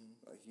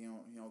 Like he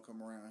don't come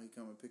around. He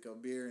come and pick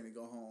up beer and he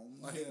go home.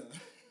 Like, Yeah.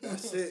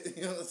 that's it.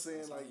 You know what I'm saying?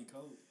 That's how Like he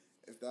cope.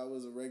 if that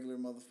was a regular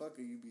motherfucker,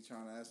 you'd be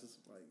trying to ask us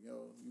like,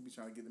 yo, you'd be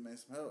trying to get the man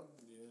some help.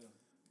 Yeah.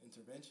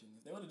 Intervention.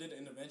 If they would have did an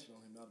intervention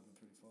on him, that would have been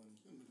pretty funny.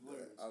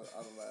 Hilarious. I'd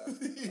have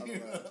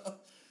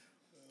laughed.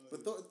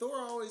 But Thor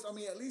always, I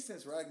mean, at least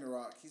since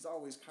Ragnarok, he's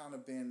always kind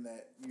of been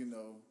that, He can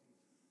lose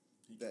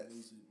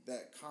it.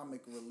 that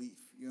comic relief.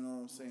 You know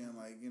what I'm saying?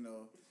 Like,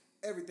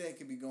 everything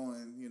can be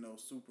going,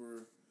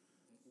 super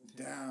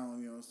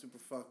down, super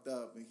fucked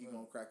up, and he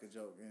gonna crack a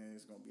joke, and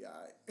it's gonna be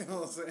alright. You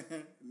know what I'm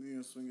saying?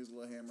 Swing his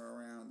little hammer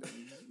around,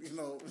 and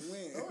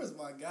win. Thor is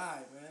my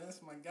guy, man.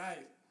 That's my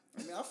guy.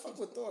 I mean, I fuck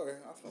with Thor.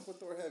 I fuck with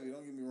Thor heavy.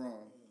 Don't get me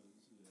wrong.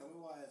 Tell me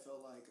why it felt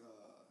like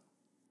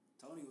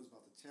Tony was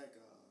about to check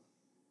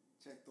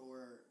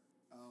Thor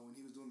when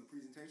he was doing the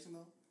presentation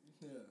though.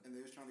 Yeah. And they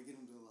was trying to get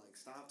him to like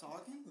stop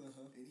talking, and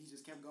he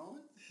just kept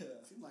going.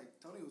 Yeah. It seemed like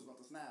Tony was about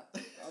to snap.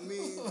 I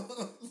mean,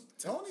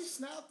 Tony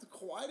snapped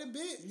quite a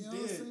bit. He You know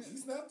what I'm did. saying? He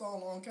snapped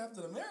on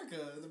Captain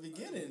America in the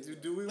beginning.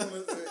 Do we want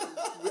to?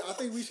 I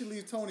think we should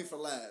leave Tony for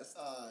last.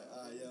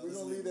 Yeah. We're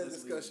gonna leave that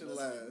discussion Let's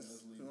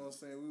last. leave it. You know what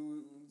I'm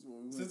saying?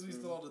 Since we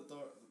still on the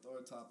Thor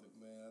topic,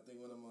 man, I think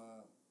one of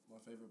my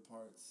favorite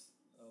parts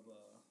of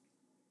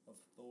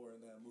Thor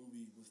in that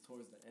movie was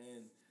towards the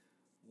end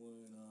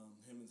when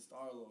him and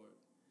Star-Lord,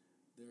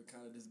 they were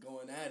kind of just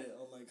going at it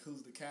on like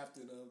who's the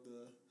captain of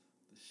the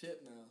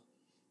ship now.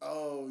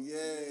 Oh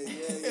yeah. He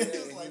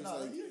was like,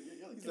 nah,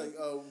 he's like,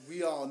 oh,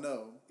 we all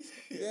know.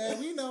 Yeah,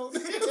 we know.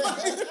 Yeah.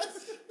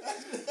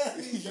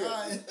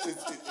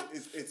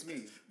 It's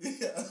me.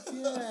 Yeah.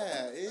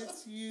 Yeah,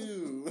 it's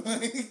you.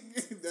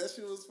 That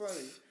shit was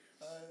funny.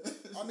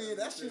 I mean,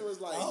 that shit was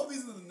like. I hope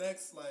he's in the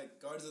next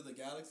Guardians of the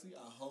Galaxy.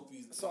 I hope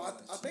he's. So I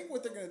think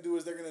what they're gonna do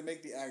is they're gonna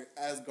make the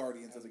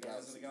Asgardians of the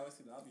Galaxy. That'll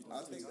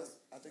be dope.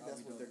 I think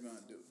that's what they're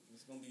gonna do.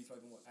 It's gonna be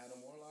fucking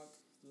Adam Warlock.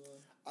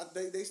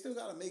 They still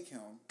gotta make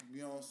him.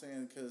 You know what I'm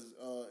saying? Because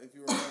if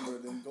you remember,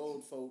 them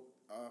gold folk,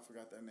 I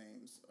forgot their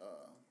names.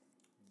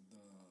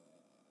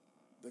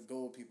 The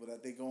gold people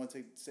that they go and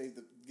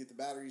get the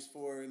batteries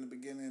for in the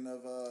beginning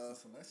of The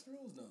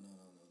Celestials? No.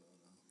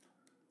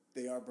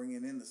 They are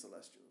bringing in the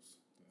Celestials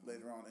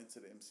later on into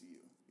the MCU.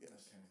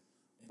 Yes. Okay.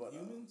 And But,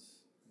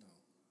 humans?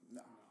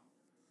 No.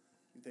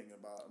 You thinking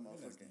about a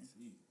motherfucking?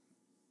 DC.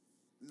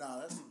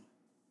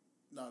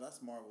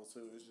 That's Marvel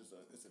too.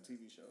 It's a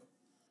TV show.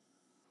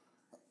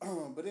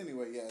 But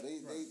anyway, yeah,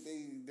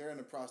 they're in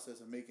the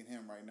process of making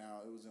him right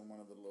now. It was in one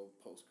of the little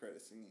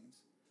post-credit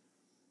scenes.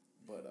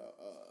 But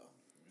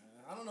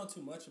I don't know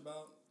too much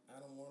about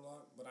Adam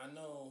Warlock, but I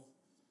know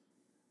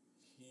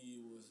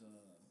he was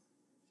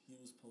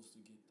supposed to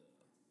get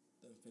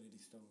the Infinity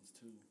Stones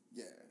too.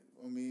 yeah,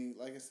 I mean,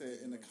 like I said,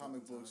 in the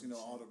comic books,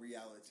 all the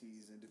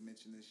realities and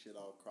dimension and shit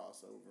all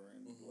cross over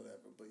and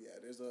whatever. But yeah,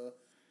 there's a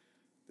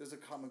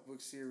comic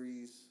book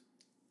series,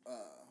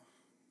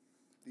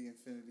 the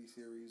Infinity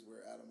series,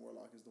 where Adam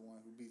Warlock is the one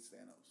who beats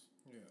Thanos.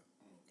 Yeah.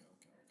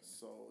 Okay.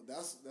 So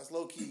that's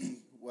low key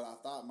what I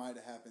thought might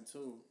have happened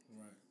too.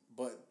 Right.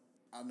 But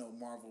I know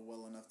Marvel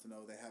well enough to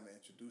know they haven't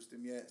introduced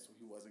him yet, so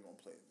he wasn't gonna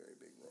play a very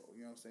big role.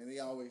 You know what I'm saying? They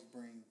always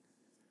bring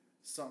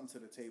something to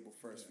the table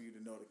first for you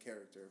to know the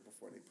character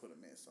before they put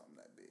him in something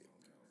that big.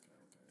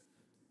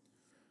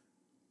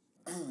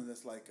 Okay.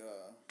 That's like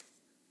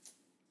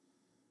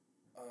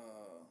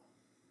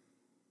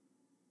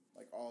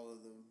all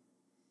of the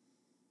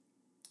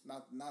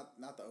not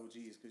the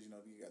OGs, because you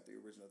got the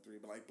original 3,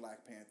 but like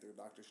Black Panther,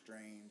 Doctor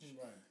Strange.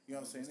 Right. You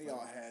know what I'm saying? They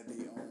all had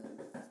their own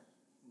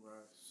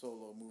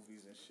solo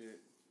movies and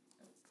shit.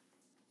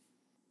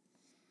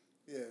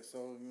 Yeah,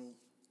 so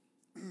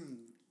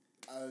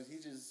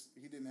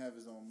he didn't have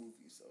his own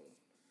movie, so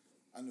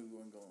I knew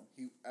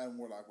Adam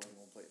Warlock wasn't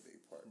gonna play a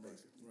big part,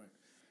 basically. Right.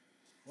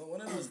 Well,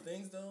 one of those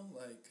things though,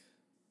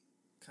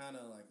 kind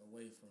of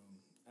away from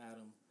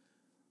Adam.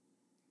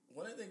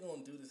 When are they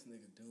gonna do this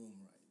nigga Doom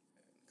right?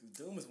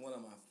 Doom is one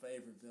of my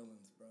favorite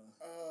villains, bro.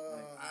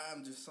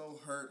 I'm just so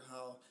hurt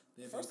how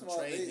they've First of all,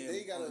 portrayed him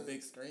they gotta, on the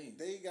big screen.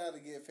 They got to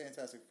get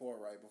Fantastic Four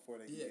right before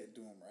they can get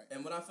Doom right.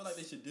 And what I feel like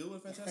they should do in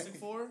Fantastic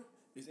Four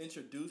is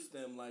introduce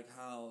them like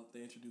how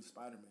they introduced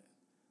Spider-Man.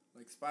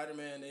 Like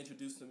Spider-Man, they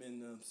introduced him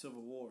in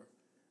Civil War,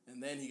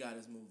 and then he got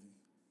his movie.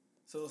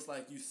 So it's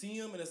like you see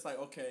him, and it's like,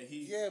 okay,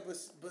 he... Yeah, but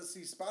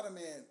see,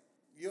 Spider-Man...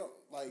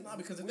 Nah,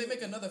 because if they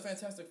make another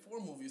Fantastic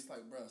Four movie, it's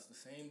like, bro, it's the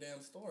same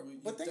damn story.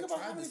 But think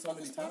about how many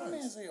fucking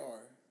Spider-Mans they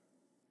are.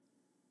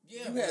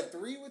 Yeah, you had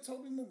 3 with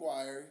Tobey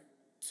Maguire,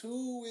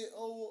 2 with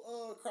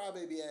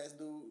crybaby ass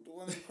dude, the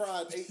one who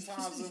cried 8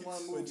 times in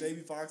one movie. When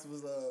Jamie Foxx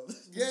was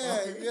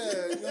yeah, you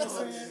know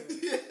what I'm saying?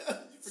 Yeah.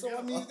 So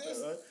I mean,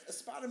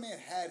 Spider-Man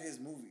had his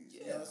movies.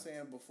 You know what I'm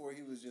saying? Before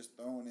he was just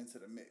thrown into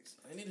the mix.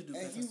 They need to do.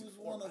 And he was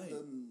one of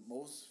the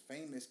most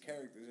famous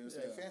characters. You know what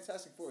I'm saying?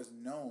 Fantastic Four is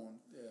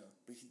known. Yeah.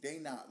 But they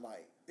not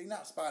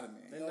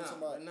Spider-Man. They're not.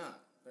 Sidebar.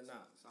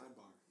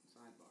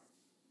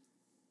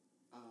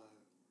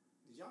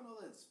 Did y'all know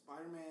that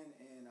Spider-Man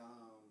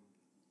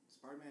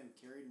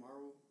carried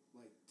Marvel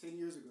like 10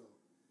 years ago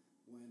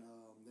when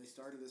they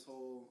started this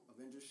whole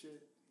Avengers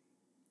shit?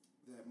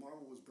 That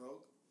Marvel was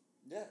broke.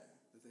 Yeah.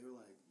 That they were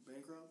like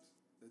bankrupt.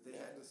 That they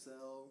had to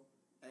sell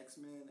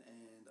X-Men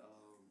and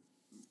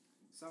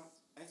some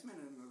X-Men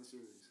in another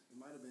series. It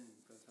might have been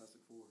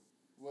Fantastic Four.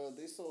 Well,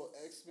 they sold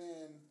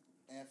X-Men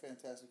and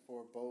Fantastic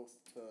Four both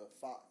to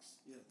Fox.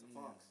 Yeah, to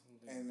Fox.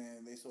 Yeah. And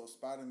then they sold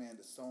Spider-Man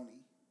to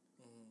Sony.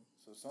 Mm-hmm.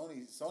 So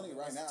Sony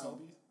right now. That's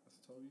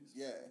Toby's?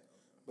 Yeah. Okay.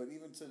 But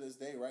even to this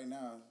day, right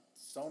now,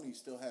 Sony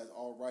still has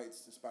all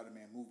rights to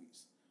Spider-Man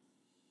movies.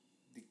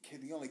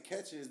 The only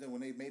catch is that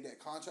when they made that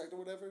contract or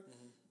whatever,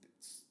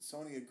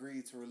 Sony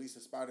agreed to release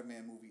a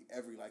Spider-Man movie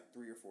every like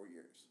 3 or 4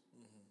 years.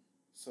 Mm-hmm.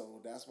 So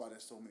that's why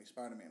there's so many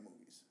Spider-Man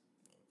movies.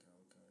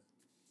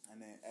 Okay.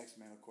 And then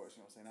X-Men, of course,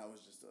 you know what I'm saying? That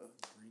was just a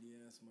greedy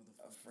ass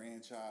motherfucker. A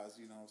franchise,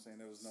 you know what I'm saying?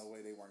 There was no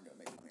way they weren't going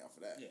to make money off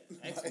of that. Yeah,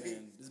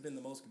 X-Men has been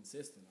the most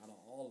consistent out of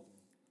all of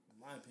them,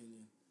 in my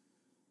opinion.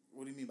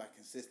 What do you mean by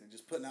consistent?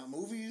 Just putting out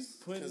movies?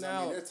 Putting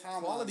out their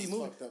quality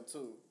movies. Fucked up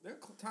too. Their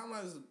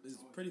timeline is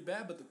pretty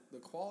bad, but the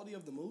quality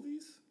of the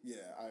movies,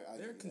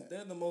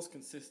 they're the most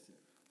consistent.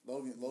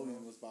 Logan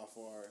was by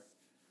far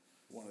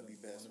one of the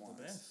best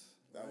ones.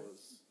 That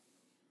was.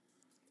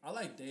 I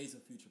like Days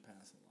of Future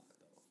Past a lot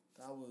though.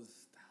 That was.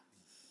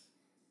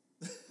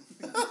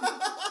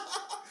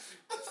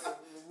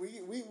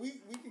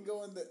 we can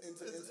go into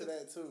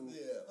that too.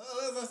 Yeah,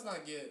 let's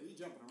not get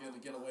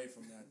away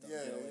from that though.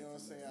 Yeah, you know what I'm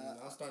saying.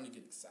 I'm starting to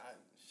get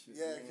excited. Shit,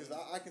 yeah, because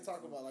I can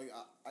talk about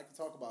I can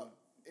talk about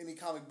any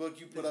comic book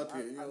you put up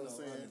here. You know what I'm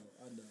saying.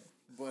 I know.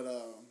 But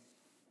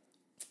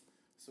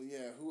so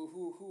yeah,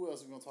 who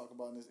else are we gonna talk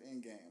about in this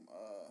end game?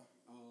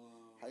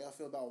 How y'all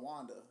feel about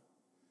Wanda? You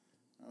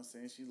know what I'm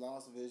saying? She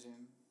lost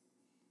Vision.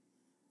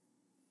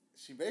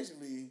 She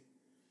basically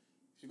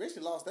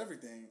lost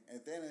everything,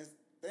 and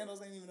Thanos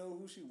didn't even know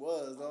who she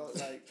was.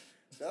 Like,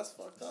 that's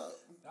fucked up.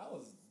 That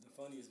was the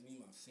funniest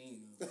meme I've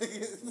seen of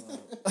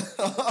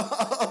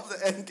the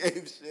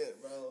Endgame shit,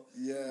 bro.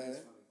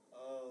 Yeah.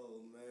 Oh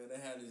man, they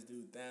had this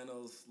dude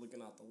Thanos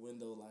looking out the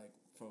window like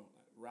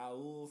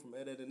Raul from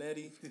Ed, Edd n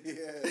Eddy.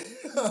 Yeah.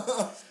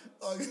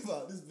 Talking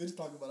about this bitch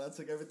talking about I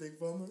took everything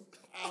from her.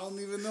 I don't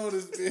even know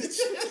this bitch.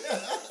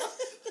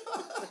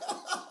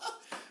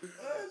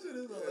 That shit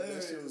is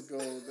hilarious. That shit was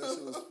gold. That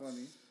shit was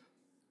funny.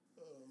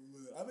 Oh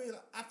man. I mean,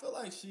 I feel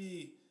like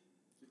she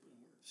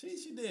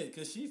did,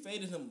 because she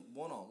faded him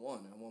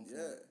one-on-one at one point.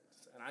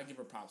 Yeah. And I give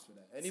her props for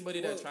that.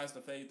 Anybody that tries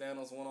to fade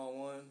Thanos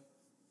one-on-one,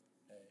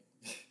 hey,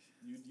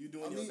 you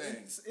doing your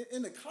thing.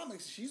 In the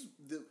comics, she's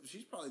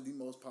probably the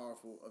most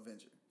powerful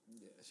Avenger.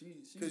 Yeah,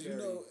 she's because you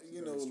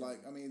know,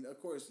 like, I mean,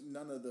 of course,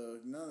 none of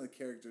the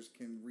characters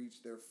can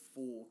reach their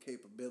full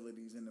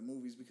capabilities in the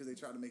movies because they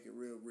try to make it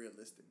real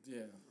realistic. Yeah.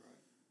 Right.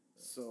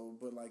 So,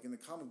 but like in the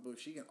comic book,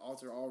 she can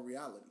alter all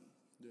reality.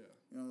 Yeah.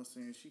 You know what I'm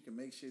saying? She can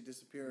make shit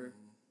disappear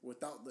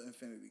without the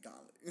Infinity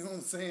Gauntlet. You know what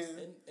I'm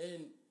saying?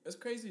 And it's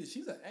crazy.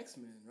 She's an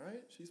X-Men,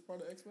 right? She's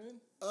part of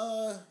X-Men?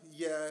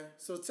 Yeah.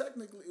 So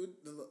technically,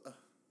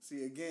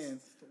 see,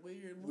 again,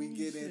 we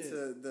get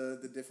into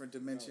the different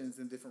dimensions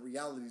and different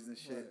realities and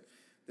shit.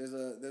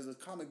 Right. There's a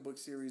comic book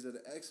series of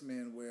the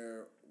X-Men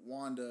where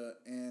Wanda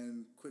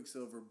and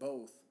Quicksilver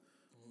both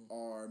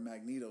are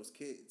Magneto's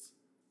kids.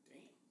 Damn.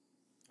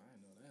 I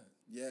didn't know that.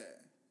 Yeah.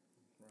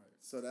 Right.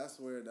 So that's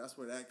where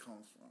that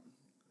comes from.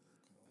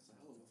 That's a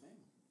hell of a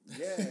family.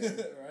 Yeah.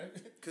 Right?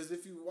 Because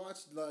if you watch,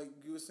 like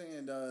you were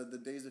saying, the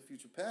Days of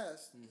Future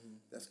Past,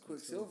 that's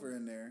Quicksilver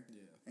in there.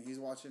 Yeah. And he's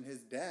watching his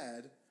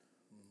dad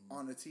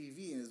on the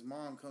TV, and his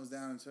mom comes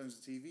down and turns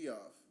the TV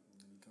off.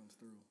 And he comes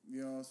through.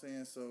 You know what I'm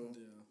saying? So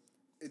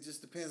it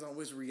just depends on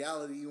which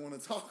reality you want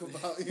to talk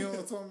about. You know what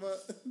I'm talking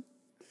about?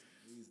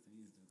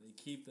 They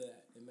keep the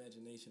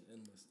imagination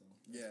endless, though.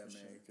 That's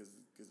man, because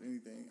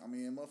anything. I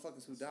mean,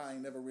 motherfuckers who die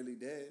ain't never really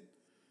dead.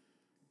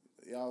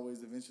 They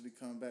always eventually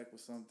come back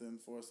with something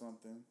for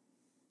something.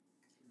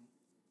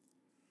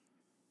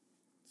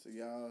 So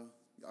y'all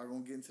gonna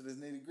get into this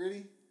nitty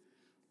gritty?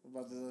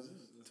 About the Let's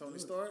Tony do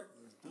it. Stark?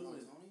 Let's Oh, do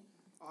it. Tony?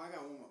 Oh, I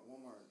got one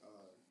more,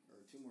 or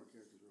two more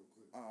characters real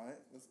quick. All right,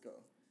 let's go.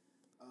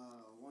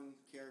 One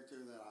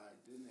character that I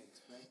didn't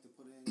expect to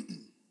put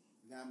in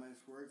that much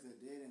work that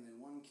did, and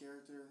then one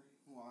character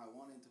who I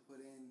wanted to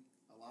put in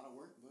a lot of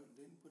work but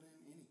didn't put in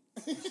any.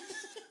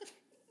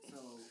 So,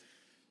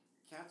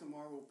 Captain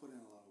Marvel put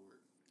in a lot of work.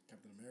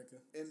 Captain America.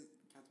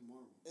 Captain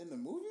Marvel. In the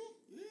movie?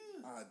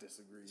 Yeah. I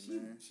disagree,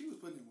 man. She was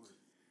putting in work.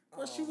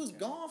 Bro, she was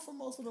gone for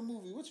most of the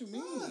movie. What you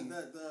mean?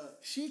 The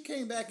She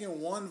came back in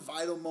one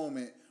vital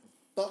moment,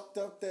 fucked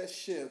up that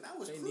ship. that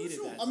was They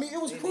crucial. needed that. I mean,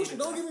 it was They crucial.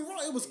 needed Don't that. get me wrong.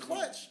 It was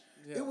clutch.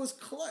 Yeah. It was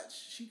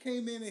clutch. She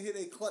came in and hit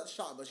a clutch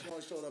shot, but she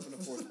only showed up in the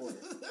fourth quarter.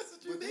 That's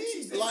what you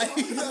need. Like,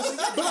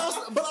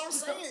 but I'm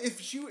saying,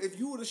 if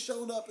you would have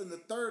showed up in the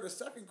third or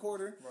second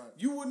quarter, Right.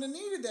 you wouldn't have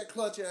needed that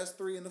clutch ass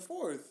 3 in the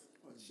fourth.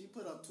 She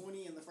put up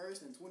 20 in the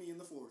first and 20 in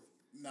the fourth.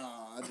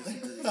 Nah, I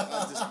disagree.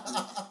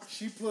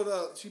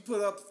 She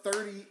put up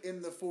 30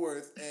 in the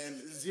fourth and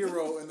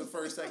 0 in the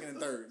first, second, and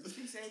third.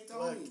 She saved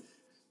Tony.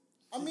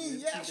 I mean,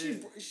 did, yeah,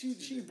 she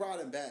she brought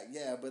him back,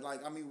 yeah, but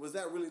like, I mean, was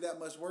that really that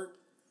much work?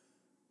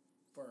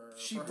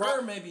 For brought-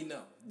 her, maybe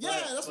no. Yeah,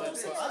 that's what I'm but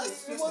saying. For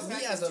us, It just wasn't-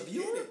 me as a she did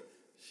viewer,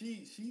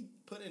 it. she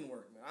put in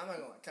work, man. I'm not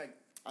gonna lie.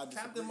 I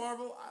disagree. Captain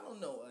Marvel, I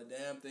don't know a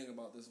damn thing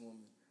about this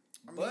woman,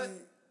 I but mean,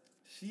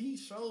 she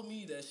showed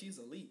me that she's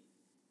elite.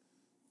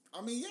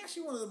 yeah,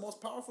 she one of the most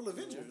powerful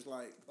Avengers.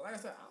 Like, But like I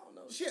said, I don't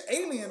know. she an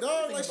alien, I don't know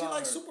dog. anything Like, she about like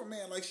her.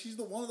 Superman. Like, she's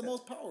one of the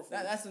most powerful.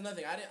 That's another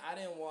thing. I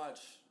didn't watch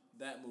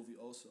that movie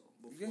also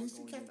before You ain't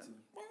seen going Captain into.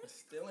 Marvel? I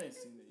still ain't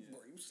seen it Bro,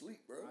 yet. you sleep,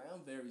 bro. I am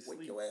very Wake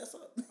sleepy. your ass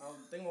up. I was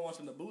thinking about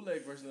watching the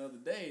bootleg version the other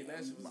day, and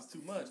that shit was just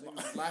too much. Niggas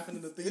was laughing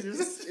in the theaters.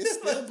 It's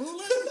still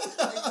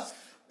bootleg.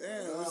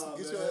 Damn, Nah,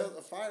 get man. your ass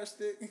a fire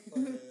stick.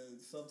 Fucking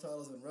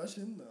subtitles in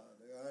Russian? Nah,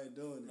 nigga, I ain't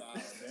doing it. Nah,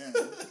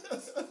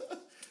 damn.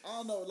 I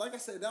don't know. Like I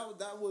said, that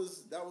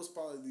was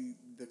probably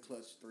the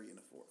clutch 3 in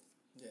the fourth.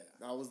 Yeah.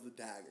 That was the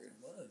dagger It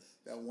was.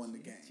 that won the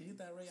She game. hit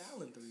that Ray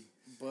Allen 3.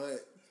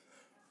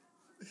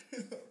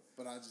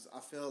 But I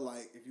feel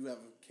like if you have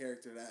a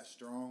character that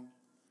strong,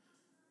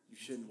 you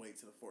shouldn't wait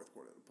till the fourth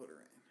quarter to put her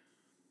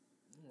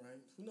in. Right.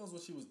 Who knows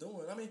what she was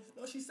doing? I mean,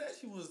 no, she said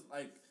she was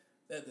like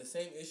that the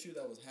same issue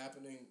that was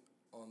happening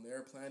on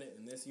their planet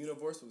in this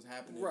universe was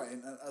happening. Right,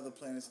 and other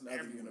planets and other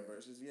Everywhere.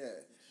 universes, yeah.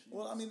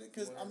 Well, I mean,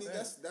 because doing I her mean thing.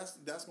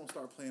 that's gonna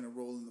start playing a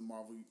role in the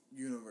Marvel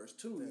universe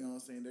too. Yeah. You know what I'm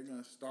saying? They're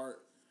gonna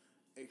start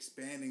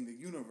expanding the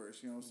universe.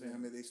 You know what I'm saying? I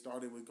mean, they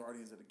started with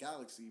Guardians of the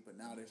Galaxy, but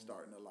now they're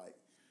starting to like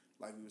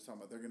we was talking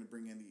about. They're gonna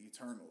bring in the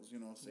Eternals. You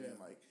know what I'm saying?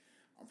 Yeah. Like,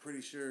 I'm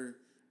pretty sure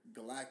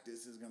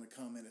Galactus is gonna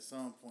come in at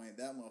some point.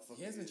 That motherfucker.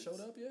 He hasn't is-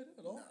 showed up yet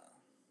at all? Nah,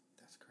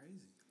 That's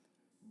crazy.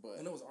 but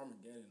And it was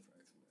Armageddon for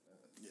X-Men.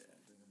 Yeah.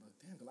 But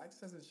damn,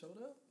 Galactus hasn't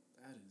showed up?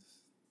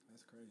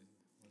 That's crazy.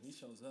 When he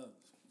shows up.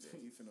 yeah,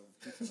 he finna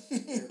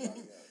freak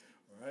everybody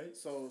out. Right?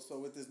 So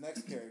with this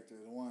next character,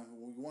 the one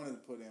who we wanted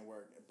to put in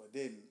work but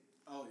didn't.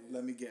 Oh, yeah.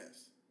 Let me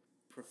guess.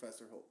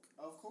 Professor Hulk.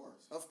 Of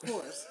course. Of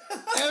course.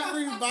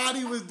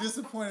 Everybody was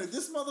disappointed.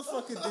 This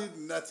motherfucker did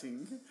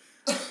nothing.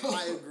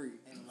 I agree.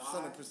 And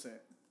why? 100%.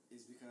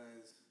 Is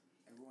because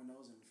everyone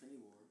knows in Infinity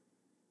War.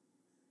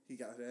 He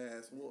got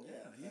his ass whooped.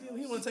 Yeah,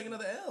 he wouldn't take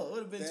another L. It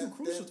would have been too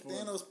crucial for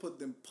him. Thanos put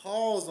them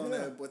paws on Yeah.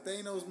 that, but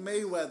Thanos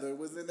Mayweather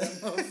was in that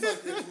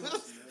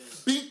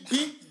motherfucker. Beep,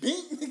 beep,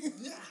 beep.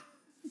 Yeah.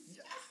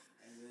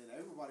 And then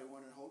everybody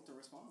wanted Hulk to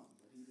respond,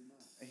 but he did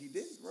not. And he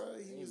didn't, bro.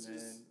 He Hey, was man.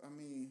 just, I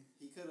mean...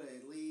 He could have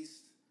at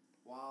least,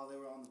 while they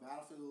were on the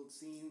battlefield,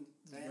 seen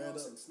Ran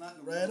Thanos up. and snuck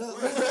him. Ran up.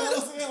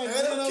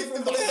 Kicked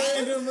him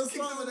behind him or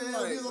something.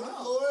 Like, He was on the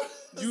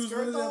floor. use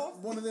Skirt off.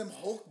 one of them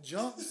Hulk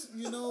jumps,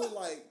 you know,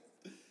 like...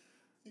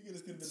 He could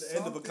have been the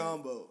end of a Something.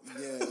 combo.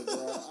 Yeah,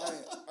 bro.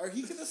 Or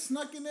he could have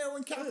snuck in there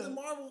when Captain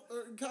Marvel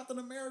or Captain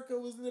America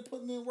was there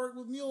putting in work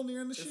with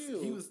Mjolnir and the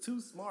shield. He was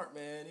too smart,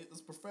 man. It was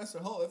Professor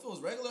Hulk. If it was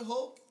regular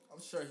Hulk, I'm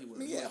sure he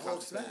would have. Yeah, Hulk caught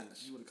the fade. smash.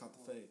 He would have caught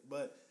the fade.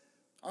 But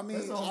I mean, I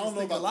Professor Hulk don't was know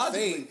thinking about the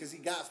logically. fade because he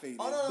got faded,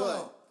 Oh, no,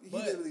 but he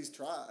but- did at least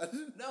try.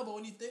 no, but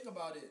when you think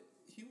about it,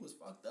 he was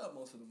fucked up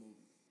most of the movie.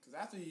 Because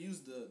after he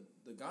used the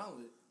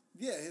gauntlet,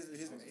 Yeah,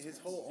 his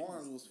whole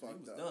arms was he fucked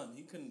was up. done.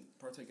 He couldn't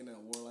partake in that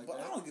war like But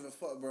that. I don't give a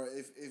fuck, bro.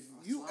 If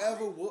you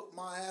ever whoop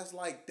my ass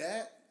like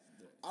that,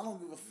 I don't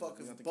give a fuck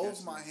you have if to both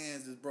catch my this.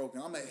 hands is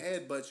broken. I'm a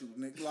headbutt you,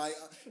 nigga. Like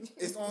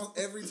it's on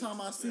every time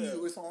I see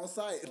you. It's on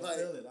sight. I Like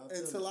feel it, I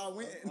feel until it. I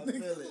win. I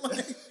nigga. feel it.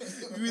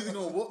 Like, you either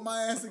gonna whoop my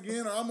ass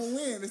again or I'm gonna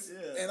win.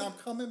 Yeah. And I'm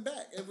coming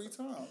back every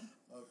time.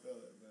 I feel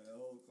it, man.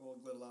 Hulk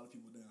let a lot of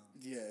people down.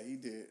 Yeah, he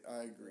did.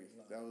 I agree.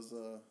 That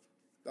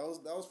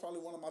was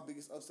probably one of my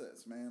biggest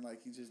upsets, man.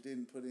 Like he just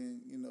didn't put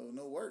in,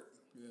 no work.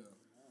 Yeah.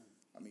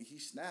 I mean, he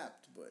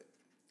snapped, but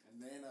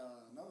And then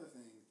another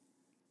thing,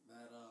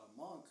 that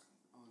monk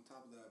on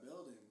top of that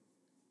building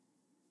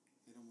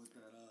hit him with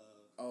that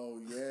oh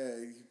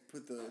yeah, he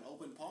put the that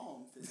open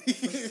palm.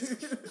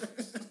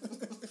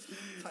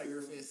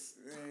 Tiger fist.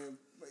 Man,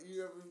 but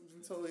you ever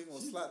been told he gonna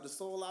slap the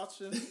soul out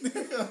you?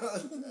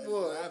 That's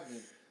Boy, what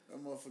happened.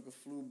 that motherfucker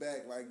flew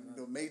back like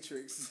the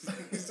Matrix.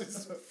 It's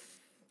just-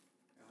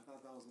 I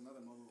thought that was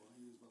another moment when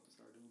he was about to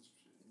start doing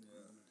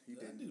He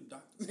That didn't. dude,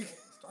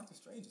 Doctor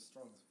Strange is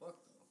strong as fuck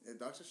though. Yeah,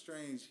 Doctor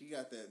Strange, he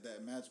got that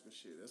magical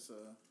shit. Yeah, that's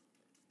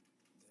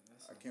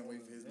I a can't whole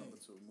wait for his other number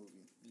thing. 2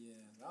 movie. Yeah,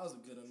 that was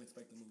a good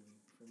unexpected movie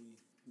for me.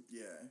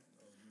 Yeah.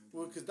 That was really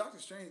Well, good. because Doctor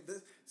Strange,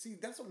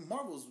 that's what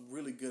Marvel's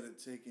really good at,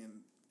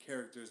 taking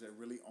characters that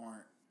really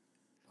aren't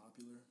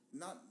Popular.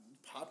 not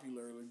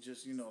popular,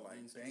 just like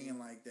Mainstream. banging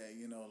like that.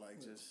 Like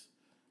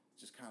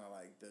just kind of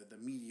like the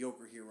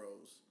mediocre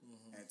heroes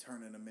and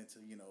turning them into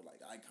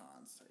like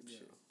icons type Yeah.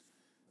 shit.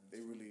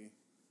 They really,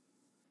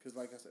 because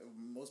like I said,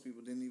 most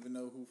people didn't even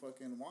know who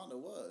fucking Wanda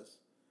was.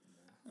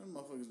 Them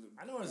motherfuckers.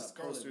 I know it's got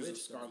Scarlet posters Witch, of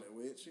Scarlet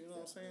Witch. You know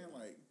what I'm saying? yeah.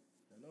 Like.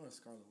 I know it's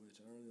Scarlet Witch.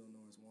 I really don't know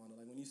it's Wanda.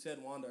 Like when you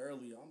said Wanda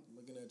earlier, I'm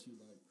looking at you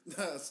like,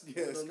 Yeah, those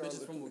Scarlet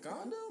bitches from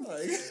Wakanda.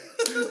 Like,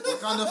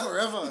 Wakanda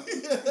forever.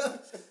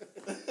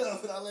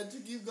 I'll let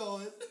you keep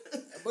going.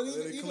 But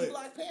Let it even click.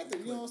 Black Panther,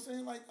 you know what I'm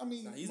saying? Like, I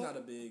mean, Nah, he's not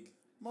a big.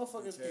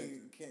 motherfuckers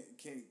character.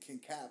 can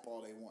cap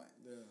all they want.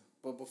 Yeah.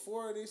 But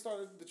before they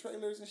started the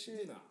trailers and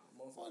shit, Nah,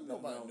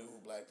 nobody knew who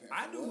Black Panther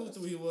I knew was.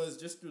 who he was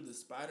just through the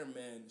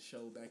Spider-Man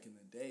show back in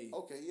the day.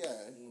 Okay,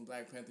 yeah. When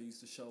Black Panther used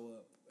to show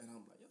up, and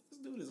I'm like, yo, this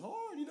dude is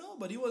hard,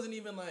 But he wasn't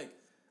even like,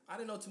 I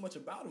didn't know too much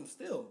about him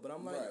still. But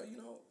I'm like, Right.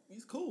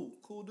 he's cool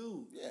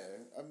dude. Yeah.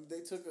 I mean,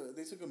 they took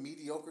a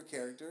mediocre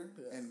character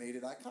and made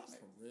it iconic.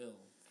 For real.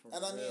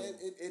 And I mean,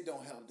 it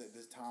don't help that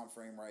this time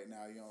frame right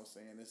now, you know what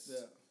I'm saying? It's,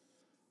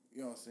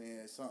 you know what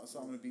I'm saying?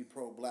 Something to be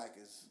pro-black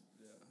is,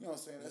 you know what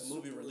I'm saying? The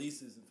movie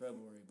releases in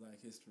February, Black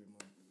History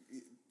Month.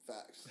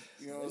 Facts.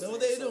 You know They what know I'm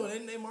what saying? they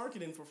doing. They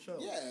marketing for sure.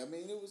 Yeah, I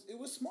mean, it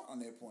was smart on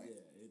their point. Yeah,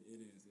 it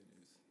is.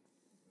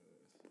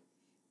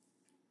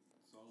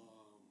 So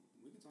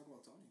we can talk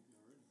about Tony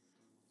already.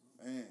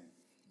 Man,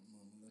 I'm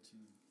gonna let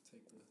you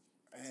take the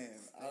man,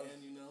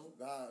 stand,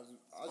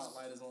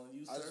 Spotlight is on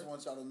you, sir. I just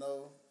want y'all to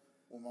know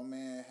when my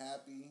man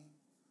Happy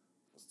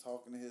was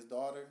talking to his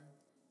daughter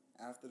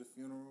after the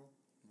funeral.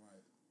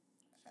 Right.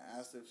 I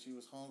asked her if she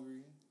was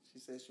hungry. She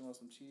said she wants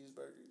some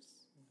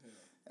cheeseburgers.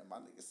 Yeah. And my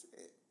nigga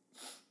said,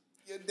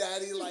 your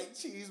daddy like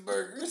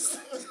cheeseburgers.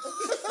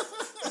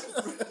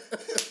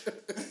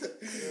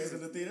 Was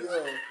in the theater?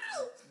 Yo,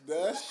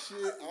 that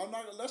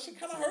shit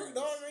kind of hurt,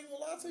 dog. I ain't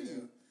gonna lie to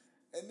you.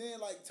 And then,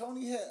 like,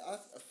 Tony had,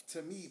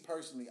 to me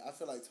personally, I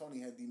feel like Tony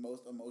had the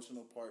most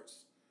emotional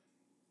parts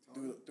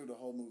through the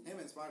whole movie. Him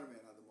and Spider-Man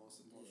are the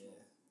most emotional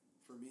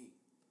for me.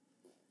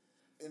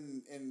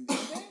 In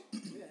Endgame?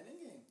 Yeah, in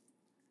Endgame.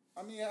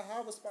 I mean,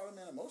 how was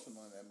Spider-Man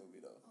emotional in that movie,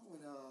 though? When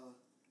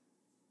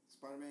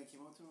Spider-Man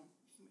came up to him,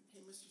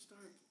 hey, Mr.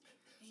 Stark.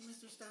 Hey,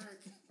 Mr. Stark.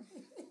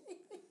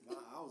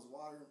 I was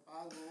watering.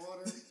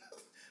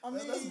 I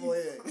mean, That's boy.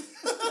 yeah,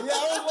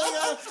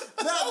 I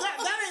was like,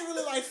 that ain't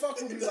really like fuck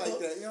with me like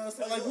that. You know what I'm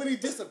saying? Like when he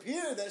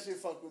disappeared, that shit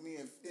fucked with me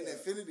in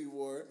Infinity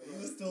War.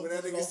 When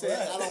that nigga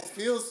said, "I don't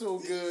feel so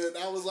good,"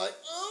 I was like,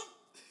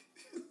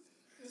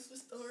 Mr.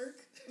 Stark.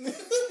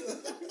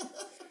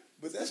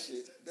 But that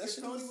shit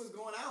Tony was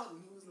going out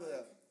and he was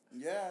like,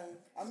 yeah.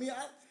 I mean,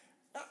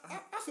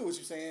 I feel what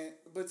you're saying,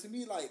 but to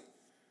me, like,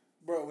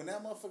 bro, when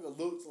that motherfucker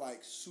looked like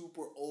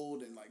super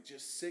old and like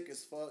just sick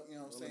as fuck, you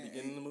know what I'm saying? The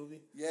beginning of the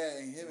movie? Yeah,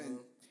 and him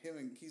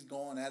and he's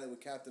going at it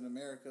with Captain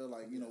America,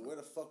 like, where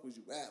the fuck was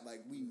you at?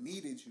 Like, we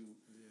needed you.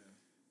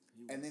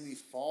 Yeah. And then he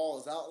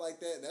falls out like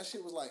that. That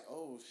shit was like,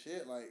 oh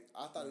shit, like,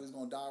 I thought he was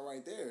gonna die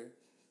right there.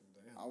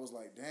 Damn. I was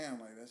like, damn,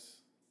 like,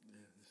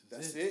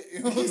 that's it.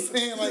 You know what I'm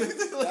saying? Like,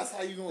 that's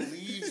how you gonna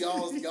leave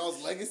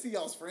y'all's legacy,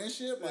 y'all's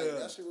friendship? Like,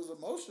 that shit was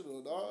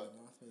emotional, dog.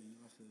 No, I feel you.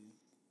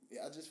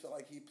 Yeah, I just felt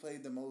like he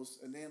played the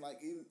most. And then,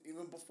 like,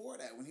 even before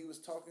that, when he was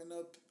talking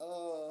up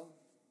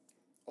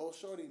old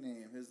shorty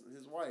name,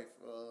 his wife,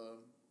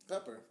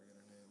 Pepper,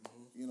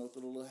 through the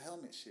little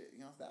helmet shit.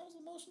 That was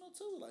emotional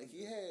too. Like,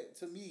 he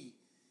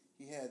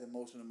had the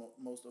most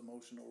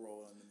emotional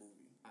role in the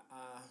movie.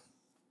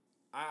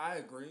 I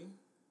agree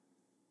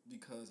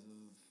because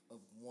of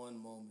one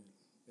moment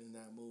in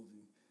that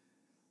movie,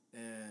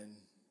 and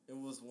it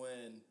was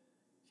when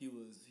he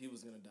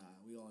was gonna die.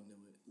 We all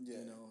knew it,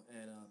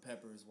 And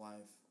Pepper's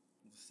wife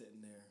was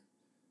sitting there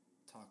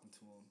talking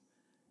to him,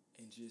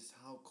 and just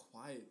how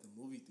quiet the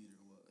movie theater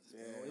was.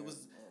 Yeah, it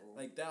was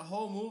like that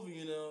whole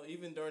movie.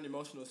 Even during the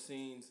emotional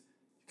scenes,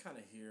 you kind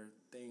of hear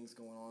things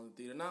going on in the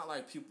theater. Not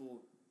like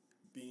people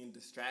being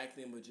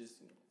distracting, but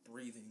just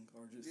breathing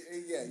or just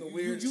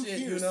weird you shit.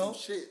 Hear some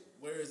shit.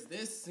 Whereas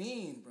this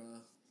scene, bro,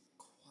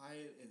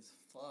 quiet as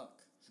fuck.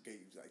 Just gave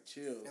you like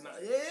chills. And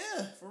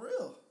yeah, for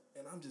real.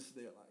 And I'm just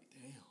there like,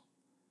 damn,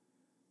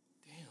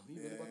 he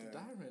really about to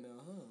die right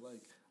now, huh?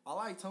 Like, I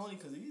like Tony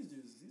because he's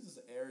just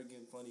an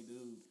arrogant, funny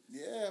dude.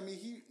 Yeah, I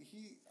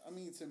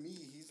mean, to me,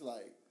 he's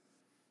like,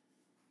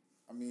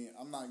 I mean,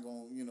 I'm not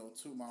going to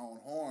toot my own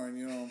horn,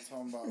 you know what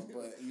I'm talking about,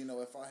 but,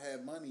 if I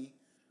had money,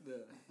 yeah,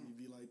 you'd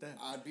be like that.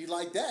 I'd be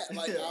like that.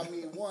 Like, I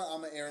mean, one,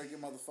 I'm an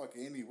arrogant motherfucker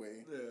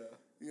anyway. Yeah.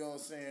 You know what I'm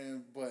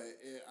saying? But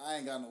I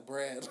ain't got no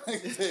bread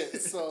like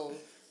that, so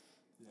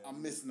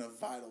I'm missing a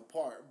vital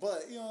part.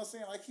 But, you know what I'm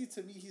saying? Like,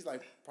 to me, he's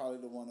like probably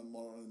one of the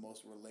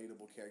most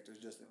relatable characters,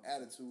 just in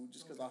attitude,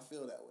 just because I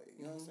feel that way.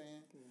 You know what I'm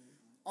saying?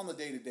 On the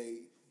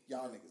day-to-day,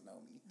 Y'all niggas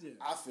know me. Yeah.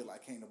 I feel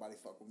like can't nobody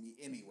fuck with me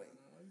anyway.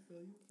 I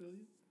feel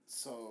you.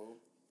 So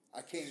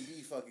I can't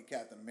be fucking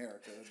Captain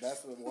America.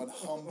 That's what one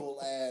humble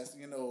ass,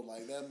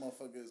 like that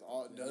motherfucker is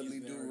all Dudley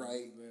do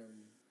right.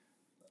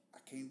 I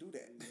can't do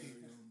that. Very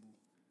humble.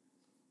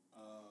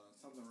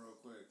 Something real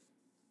quick.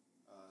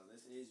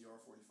 This is your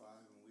 45,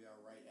 and we are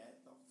right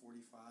at the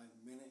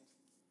 45-minute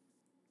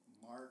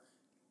mark.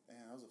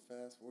 Man, that was a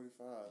fast 45.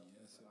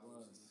 Yes, it I was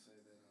was. going to say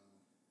that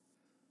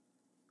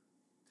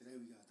today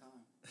we got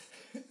time.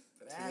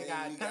 I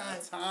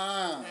got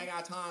time. I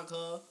got time,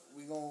 cuz.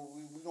 We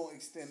gonna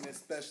extend this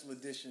special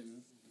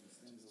edition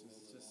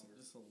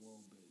Just a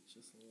little bit.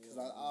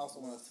 because I also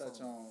want to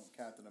touch on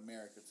Captain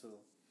America too.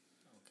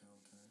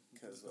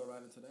 Okay. Let's go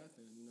right into that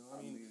then.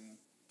 I mean,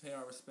 pay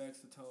our respects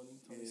to Tony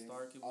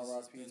Stark. It was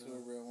R.I.P. to a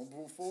real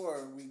one.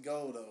 Before we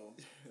go though,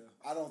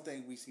 I don't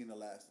think we seen the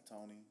last of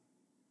Tony.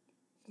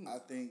 I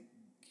think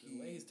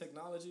the way his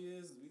technology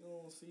is, we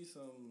gonna see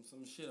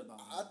some shit about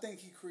him. I think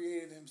he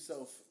created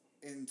himself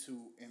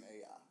into an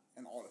AI,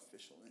 an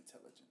artificial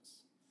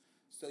intelligence.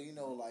 So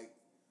like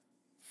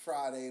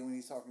Friday when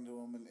he's talking to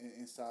him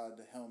inside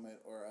the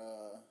helmet, or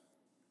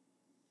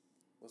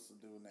what's the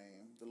dude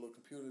name? The little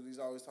computer that he's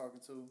always talking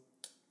to.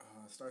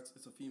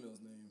 It's a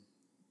female's name,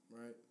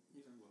 right?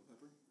 You talking about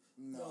Pepper?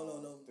 No.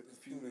 The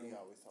computer he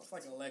always talks. It's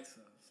like to. Alexa.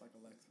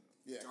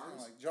 Yeah, kind of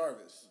Jarvis? like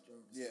Jarvis.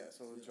 Yeah,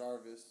 so yeah.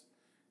 Jarvis.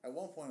 At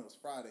one point it was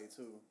Friday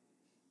too,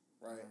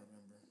 right? I don't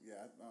remember.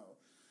 Yeah,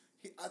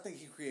 I think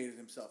he created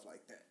himself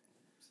like that.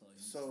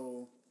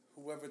 So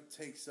whoever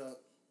takes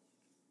up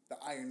the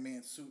Iron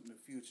Man suit in the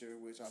future,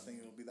 which I think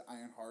it'll be the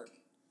Iron Heart,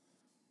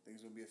 I think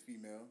it's gonna be a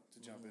female to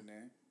jump in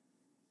there.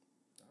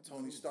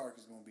 Tony Stark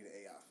is gonna be the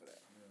AI for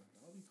that. Yeah,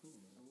 that would be cool,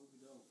 man. That would be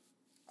dope.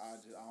 I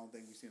don't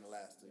think we've seen the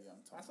last of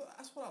young Tony.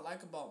 That's what I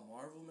like about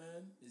Marvel,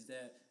 man, is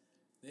that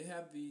they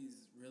have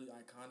these really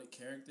iconic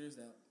characters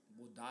that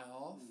will die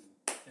off,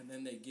 and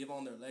then they give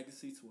on their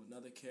legacy to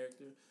another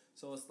character.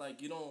 So it's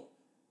like you don't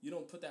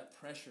put that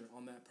pressure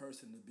on that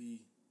person to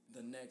be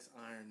the next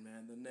Iron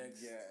Man, the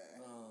next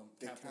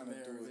Captain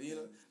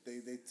America.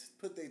 They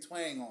put their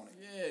twang on it.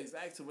 Yeah,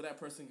 exactly. Where that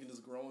person can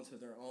just grow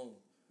into their own.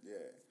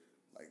 Yeah,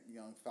 like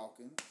young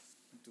Falcon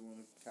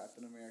doing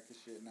Captain America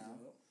shit now.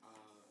 Yep.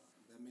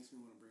 That makes me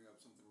want to bring up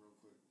something real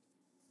quick.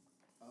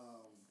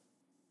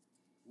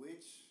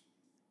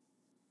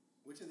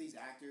 Which of these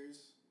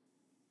actors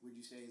would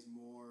you say is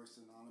more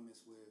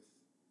synonymous with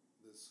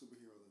the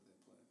superhero that they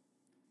play?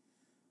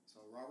 So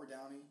Robert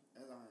Downey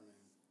as Iron Man.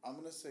 I'm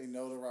gonna say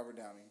no to Robert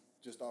Downey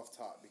just off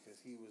top because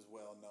he was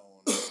well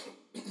known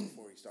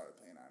before he started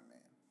playing Iron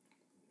Man.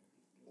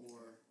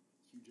 Or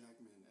Hugh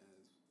Jackman as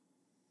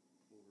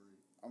Wolverine.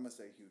 I'm gonna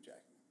say Hugh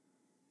Jackman.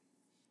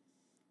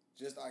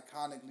 Just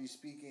iconically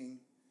speaking,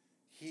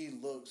 he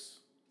looks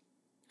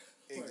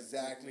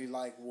exactly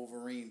like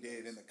Wolverine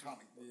did in the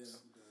comic books.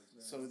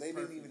 Yeah. So they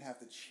didn't even have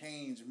to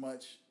change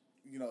much,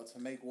 to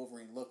make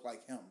Wolverine look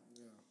like him.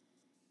 Yeah.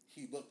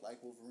 He looked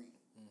like Wolverine.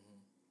 Mm-hmm.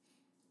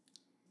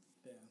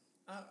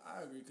 Yeah,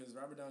 I agree because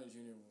Robert Downey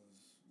Jr.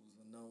 was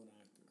a known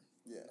actor.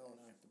 Yeah. A known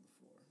actor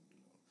before,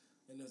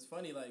 And it's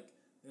funny, like,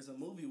 there's a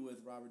movie with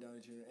Robert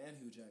Downey Jr. and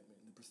Hugh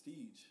Jackman, The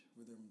Prestige,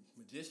 where they're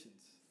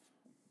magicians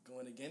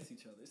going against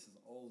each other. This is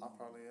old. I'll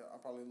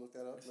probably look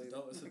that up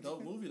later. It's a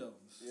dope movie though.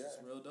 It's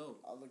real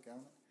dope. I'll look at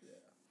it. Yeah.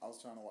 I was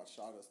trying to watch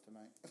Shawdust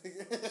tonight.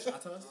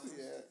 Shawdust?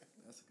 Yeah.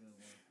 That's a good one.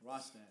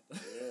 Watch that.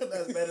 Yeah.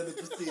 That's better than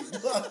Prestige.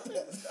 Watch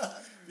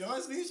that. You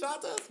always seen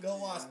Shawdust? Go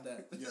watch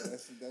that. Yeah, that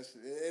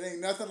shit. It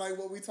ain't nothing like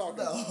what we talking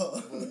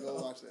about. But go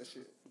watch that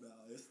shit. No,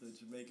 it's the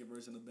Jamaican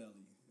version of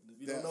Belly. And if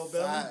you That's don't know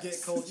Belly, facts.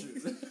 get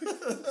cultured.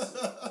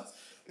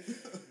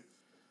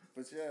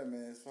 But yeah,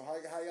 man. So how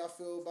y'all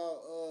feel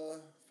about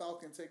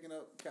Falcon taking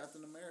up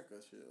Captain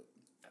America's shit?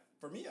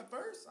 For me, at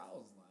first, I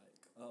was like,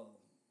 oh,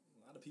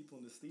 a lot of people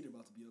in this theater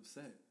about to be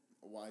upset.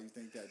 Why you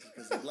think that? Just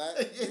because he's black?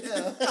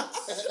 Yeah.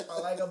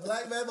 Like a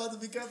black man about to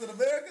be Captain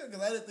America?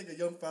 Because I didn't think a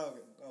young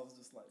Falcon. I was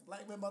just like,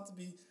 black man about to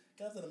be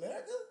Captain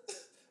America?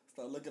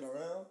 Start looking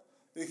around.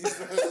 Who's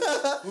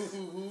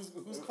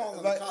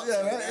calling the cops?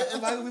 Yeah, right?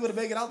 Am I going to be able to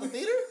make it out the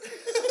theater?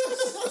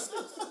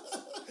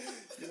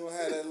 You don't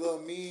have that little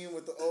meme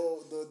with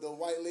the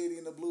white lady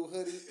in the blue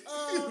hoodie.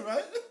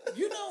 Right?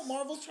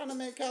 Marvel's trying to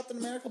make Captain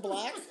America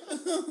black.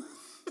 For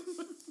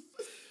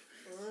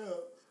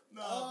real.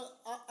 No.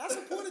 I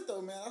support it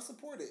though, man. I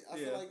support it. I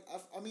feel like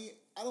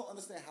I don't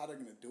understand how they're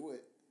gonna do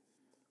it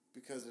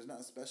because there's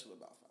nothing special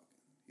about Falcon.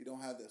 He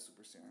don't have that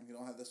super serum. He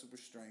don't have that super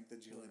strength,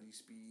 agility,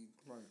 speed.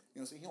 Right.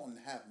 So he don't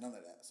have none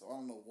of that. So I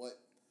don't know what.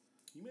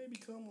 He may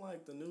become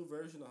like the new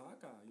version of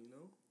Hawkeye.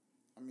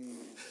 I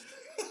mean.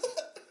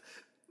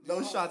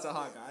 No shots at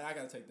Hawkeye. I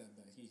gotta take that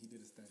back. He did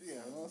his thing.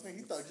 Yeah, you know what I'm saying?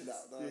 He thugged it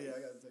out, dog. Yeah,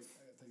 I gotta take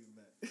it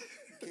back.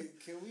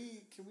 Can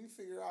we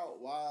figure out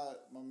why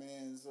my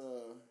man's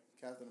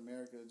Captain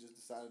America just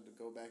decided to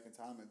go back in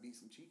time and beat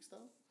some cheeks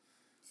though?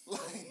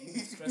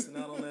 He's stressing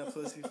out on that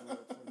pussy for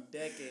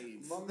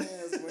decades. My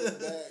man's went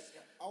back.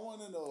 I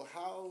want to know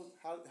how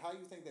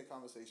you think that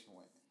conversation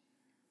went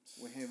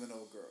with him and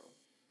old girl.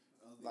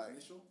 the Like,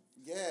 initial?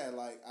 yeah,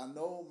 like, I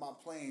know my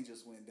plane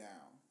just went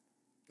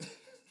down.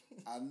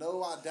 I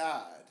know I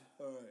died,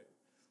 All right.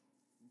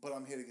 but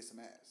I'm here to get some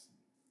ass.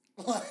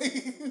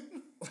 Like,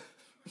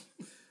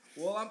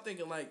 Well, I'm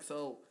thinking like,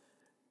 so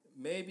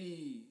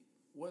maybe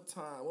what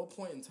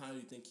point in time do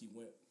you think he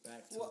went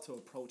back to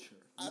approach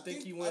her? You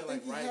think he went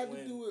like right had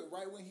when? to do it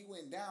right when he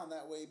went down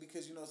that way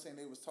because you know what I'm saying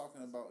they was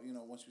talking about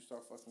once you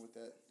start fucking with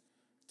that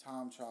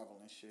time travel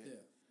and shit.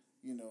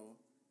 Yeah.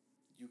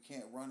 You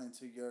can't run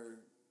into your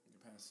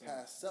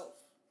past self.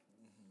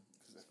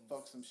 Because it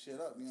fucks some shit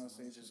up, you know what I'm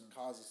saying? It just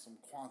causes some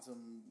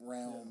quantum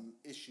realm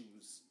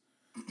issues.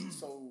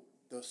 So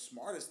the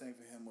smartest thing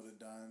for him would have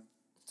done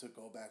to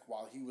go back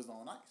while he was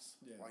on ice,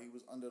 while he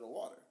was under the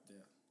water. Yeah.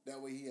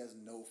 That way he has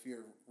no fear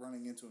of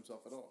running into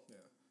himself at all. Yeah.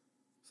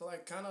 So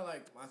like kind of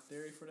like my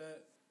theory for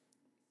that,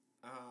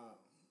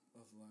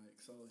 of like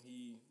so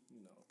he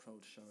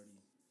approached Shorty,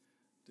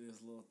 did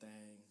his little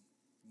thing,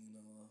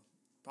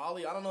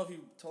 probably I don't know if he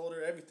told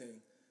her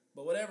everything,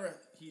 but whatever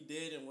he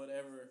did and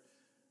whatever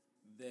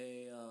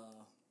they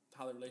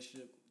how the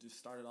relationship just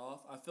started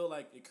off, I feel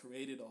like it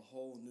created a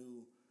whole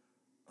new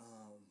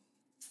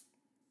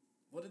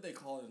what did they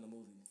call it in the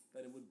movie?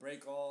 That it would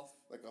break off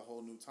like a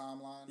whole new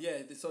timeline. Yeah,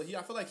 so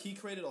I feel like he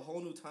created a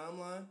whole new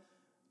timeline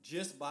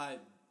just by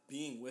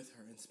being with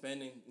her and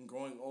spending and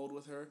growing old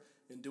with her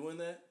and doing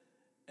that.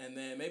 And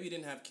then maybe he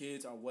didn't have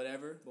kids or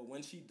whatever, but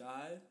when she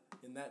died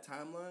in that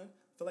timeline,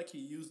 I feel like he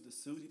used the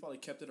suit. He probably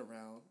kept it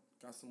around,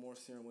 got some more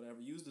serum, whatever.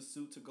 Used the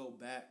suit to go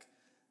back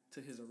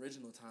to his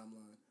original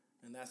timeline,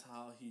 and that's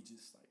how he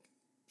just like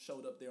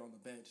showed up there on the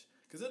bench.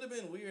 Because it'd have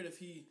been weird if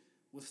he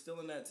was still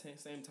in that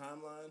same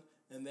timeline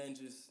and then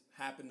just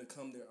happened to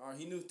come there, or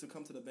he knew to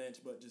come to the bench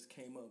but just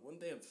came up.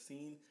 Wouldn't they have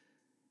seen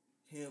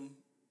him?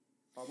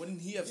 Or wouldn't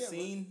he have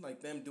seen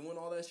like them doing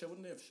all that shit?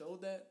 Wouldn't they have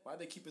showed that? Why'd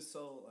they keep it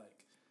so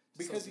like?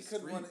 Because he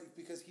couldn't run.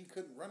 Because he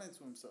couldn't run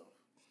into himself.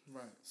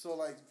 Right. So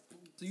like.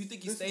 So you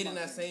think he stayed in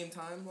that same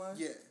timeline?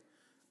 Yeah,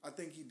 I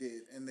think he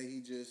did, and that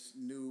he just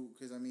knew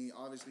because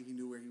obviously he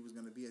knew where he was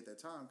gonna be at that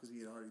time because he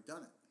had already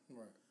done it.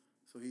 Right.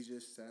 So he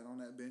just sat on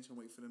that bench and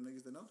wait for them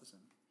niggas to notice him.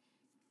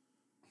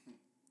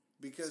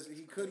 Because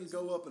he couldn't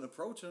go up and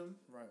approach him.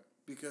 Right.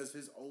 Because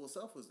his old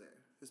self was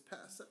there, his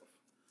past self.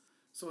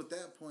 So at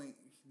that point,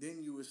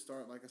 then you would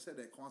start, like I said,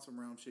 that quantum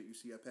realm shit. You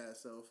see your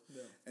past self,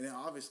 and then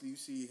obviously you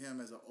see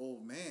him as an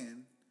old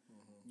man.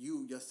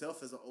 You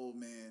yourself as an old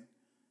man,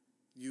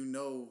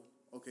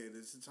 okay,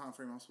 this is the time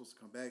frame I'm supposed to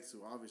come back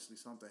to. Obviously,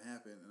 something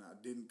happened, and I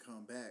didn't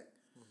come back.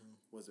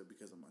 Was it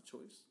because of my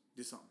choice?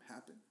 Did something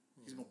happen?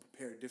 He's gonna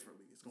prepare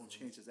differently. It's gonna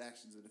change his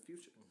actions in the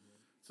future.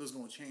 So it's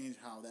gonna change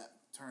how that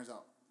turns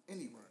out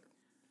anyway.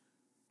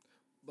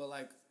 But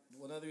like,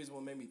 one other reason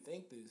what made me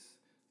think this,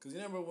 because you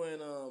remember when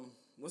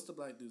what's the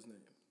black dude's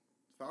name?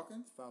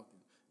 Falcon.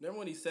 Remember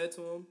when he said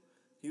to him,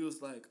 he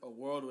was like, a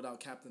world without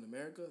Captain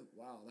America?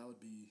 Wow, that would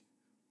be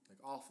like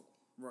awful.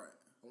 Right.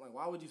 I'm like,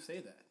 why would you say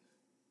that?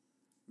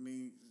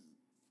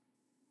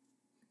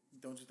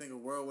 Don't you think a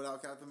world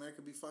without Captain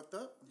America be fucked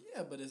up?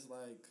 Yeah, but it's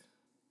like,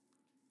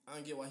 I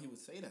don't get why he would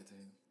say that to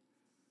him.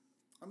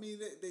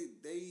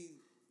 They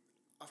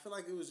I feel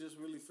like it was just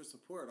really for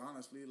support,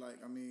 honestly. Like,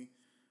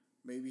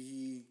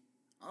 maybe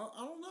I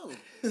don't know.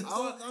 That's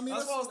what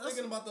I was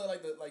thinking about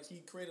he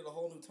created a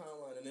whole new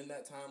timeline, and in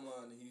that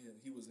timeline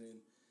he was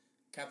in,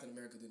 Captain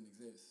America didn't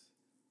exist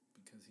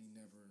because he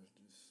never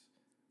just.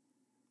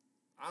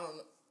 I don't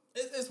know.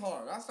 It's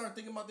hard. I start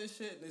thinking about this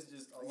shit, and it's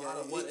just a lot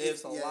of what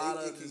ifs.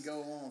 It can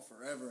go on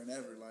forever and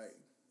ever. Like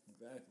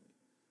exactly.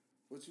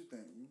 What you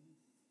think?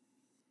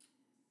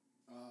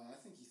 I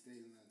think he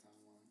stayed in that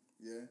timeline.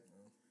 Yeah,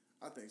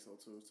 I think so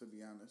too. To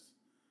be honest,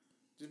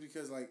 just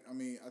because I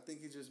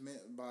think he just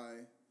meant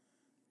by,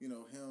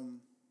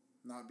 him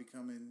not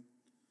becoming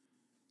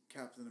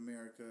Captain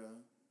America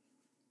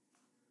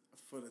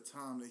for the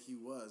time that he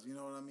was. You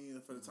know what I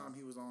mean? For the time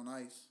he was on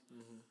ice,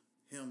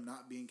 him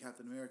not being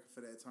Captain America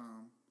for that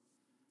time.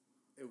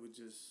 It would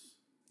just...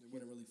 It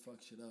wouldn't really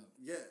fuck shit up.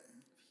 Yeah.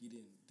 If he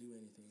didn't do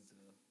anything to...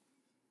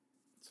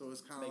 So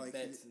it's kind of like...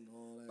 bets and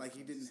all that. Like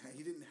he didn't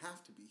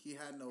have to be. He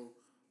had no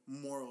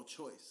moral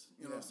choice.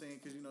 You know what I'm saying?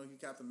 Because, he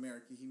Captain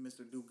America. He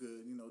Mr.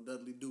 Do-Good.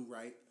 Dudley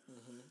Do-Right.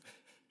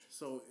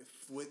 So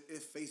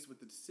if faced with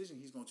the decision,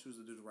 he's going to choose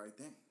to do the right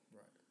thing.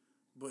 Right.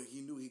 But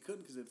he knew he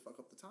couldn't because it'd fuck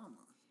up the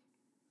timeline.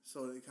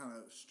 So they kind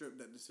of stripped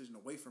that decision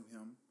away from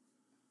him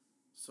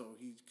so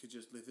he could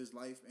just live his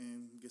life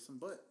and get some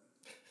butt.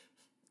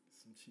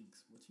 Some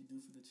cheeks. What you do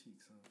for the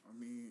cheeks, huh? What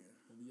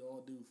we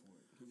all do for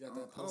it. He got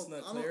that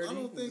post-nut clarity. I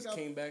don't think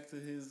came back to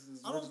his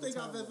I don't think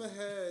I've ever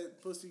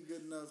had pussy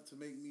good enough to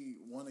make me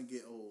want to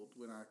get old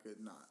when I could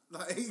not.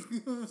 Like,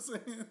 you know what I'm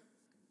saying?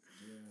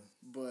 Yeah.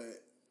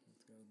 But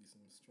it's gotta be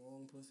some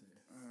strong pussy.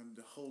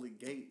 The holy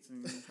gates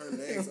and her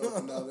legs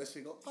open up. That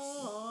shit go,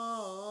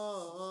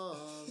 oh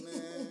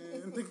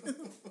man.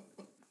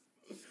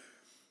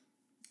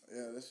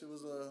 Yeah, that shit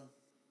was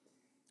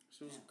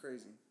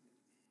crazy.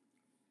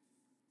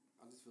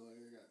 I just feel like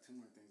I got two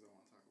more things I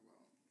want to talk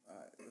about.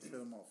 Alright, let's hit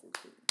them off real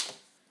quick.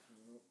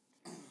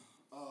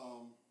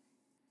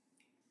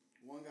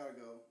 One gotta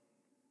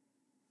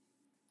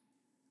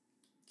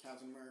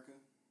Captain America,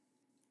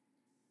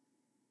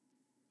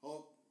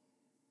 Hulk,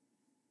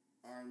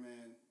 Iron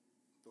Man,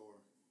 Thor.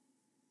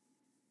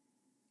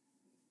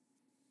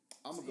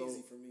 I'm It's gonna go.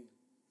 easy for me.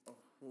 Oh,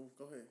 well,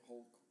 go ahead.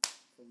 Hulk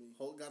for me.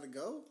 Hulk gotta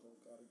go.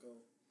 Hulk gotta go.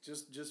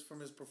 Just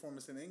from his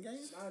performance in Endgame.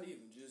 It's not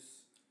even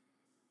just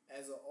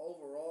as an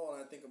overall.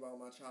 And I think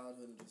about my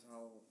childhood and just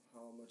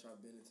how much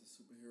I've been into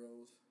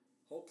superheroes.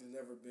 Hulk has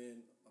never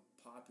been a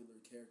popular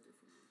character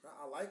for me.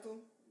 I like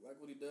him, like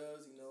what he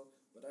does,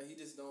 but he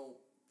just don't.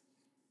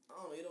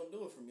 I don't know. He don't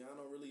do it for me. I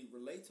don't really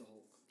relate to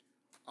Hulk.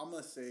 I'm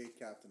gonna say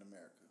Captain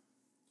America.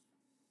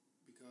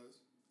 Because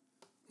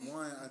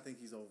One, I think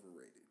he's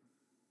overrated.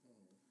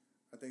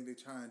 I think they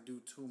try and do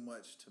too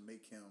much to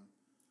make him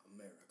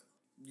America.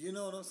 You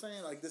know what I'm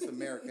saying? Like this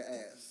America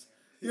ass.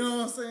 You know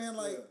what I'm saying?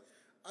 Like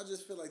I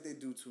just feel like they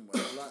do too much.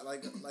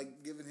 Like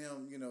giving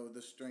him,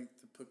 the strength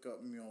to pick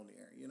up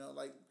Mjolnir.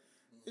 Like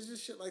it's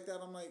just shit like that.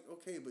 I'm like,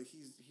 okay, but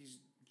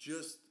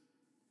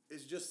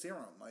it's just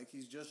serum. Like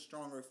he's just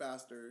stronger,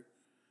 faster.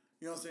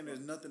 You know what I'm saying? There's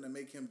nothing to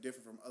make him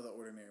different from other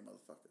ordinary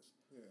motherfuckers.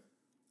 Yeah.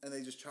 And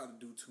they just try to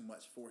do too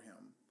much for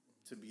him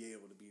to be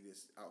able to be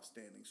this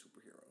outstanding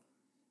superhero.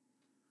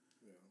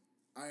 Yeah.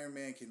 Iron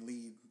Man can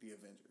lead the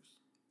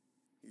Avengers.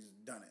 He's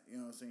done it. You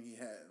know what I'm saying? He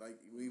had,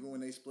 even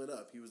when they split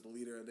up, he was the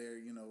leader of their,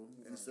 in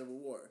the Civil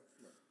War.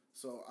 Right.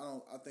 So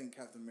I think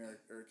Captain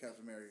America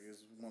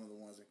is one of the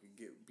ones that could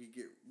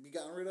be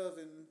gotten rid of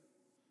and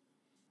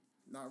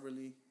not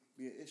really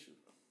be an issue.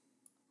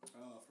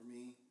 for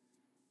me,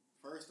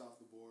 first off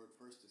the board,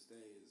 first to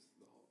stay is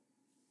the Hulk.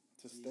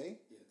 To stay?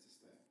 Yeah, to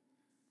stay.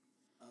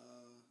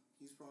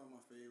 He's probably my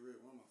favorite.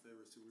 One of my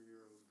favorite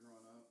superheroes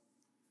growing up.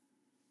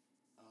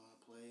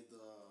 Played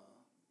the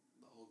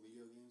Hulk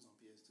video games on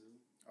PS2.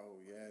 Oh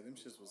yeah, them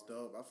shits was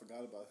dope. I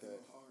forgot about that.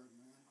 Hard,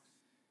 man.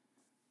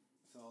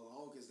 So the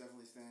Hulk is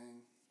definitely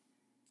staying,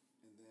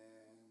 and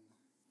then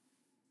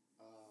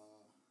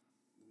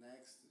the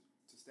next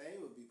to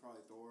stay would be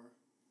probably Thor,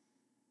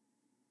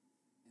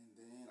 and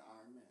then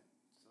Iron Man.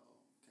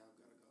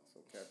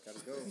 So Cap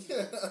gotta go. So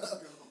Cap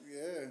gotta go.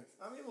 Yeah.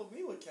 I mean, with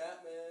me with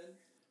Cap, man,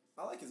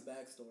 I like his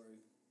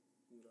backstory.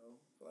 I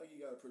feel like he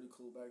got a pretty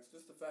cool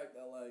backstory. Just the fact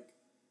that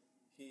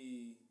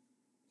he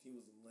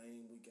was a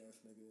lame, weak ass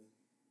nigga,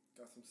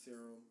 got some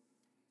serum,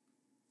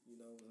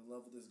 was in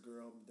love with this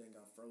girl, but then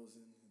got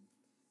frozen.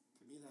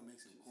 To me, that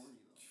makes him corny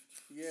though.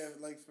 Yeah,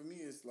 for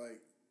me, it's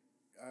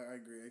I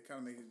agree. It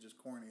kind of makes it just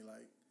corny,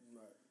 Right.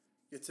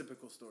 your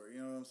typical story.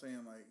 You know what I'm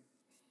saying?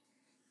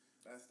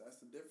 That's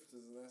the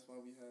differences, and that's why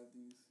we have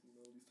these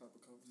type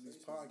of conversations.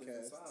 These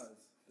podcasts.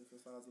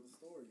 Different sides of the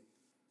story.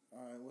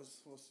 All right,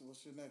 what's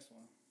your next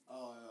one?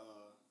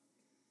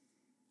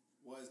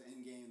 Was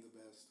Endgame the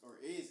best, or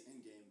is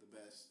Endgame the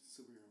best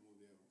superhero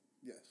movie ever?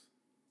 Yes.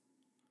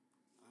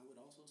 I would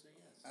also say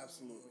yes.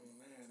 Absolutely. Oh,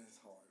 man, it's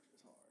hard.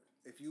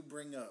 If you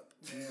bring up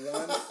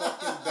one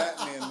fucking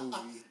Batman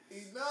movie, He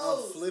I'm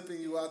knows.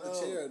 flipping you out the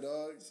chair,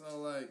 dog.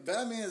 So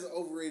Batman is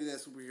overrated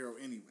as superhero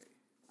anyway.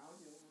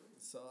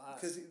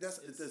 Because that's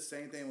the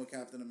same thing with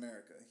Captain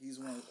America. He's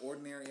one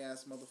ordinary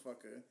ass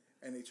motherfucker,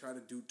 and they try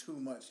to do too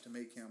much to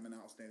make him an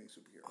outstanding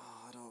superhero.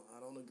 I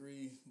don't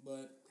agree,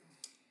 but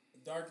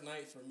Dark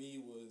Knight for me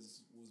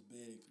was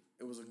big.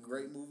 It was a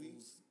great movie. It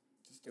was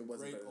just a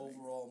great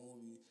overall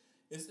movie.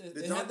 It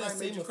Did had Dark that Knight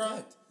make same you cry?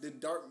 effect. Did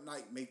Dark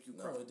Knight make you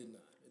cry? No, it did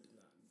not.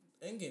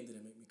 Endgame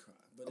didn't make me cry,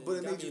 but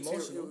it made got me you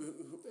emotional.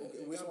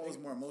 Which one was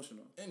more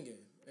emotional?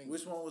 Endgame.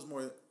 Which one was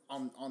more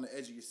on the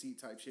edge of your seat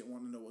type shit?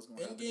 Want to know what's going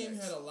to happen Endgame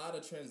next? had a lot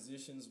of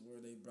transitions where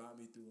they brought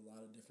me through a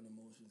lot of different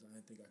emotions. I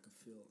didn't think I could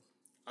feel.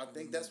 I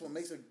think that's what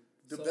makes it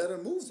the better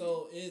movie.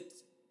 So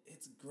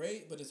it's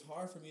great, but it's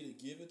hard for me to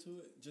give it to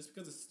it just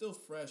because it's still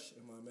fresh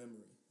in my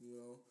memory.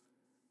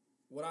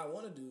 What I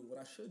want to do, what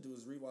I should do,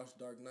 is rewatch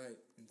Dark Knight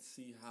and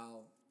see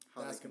how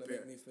that's gonna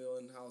make me feel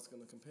and how it's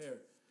gonna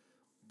compare.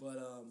 But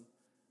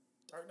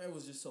Dark Knight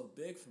was just so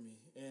big for me,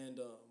 and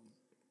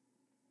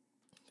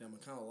damn, I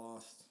kind of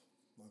lost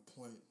my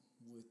point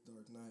with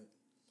Dark Knight.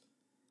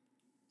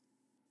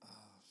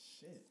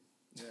 Shit.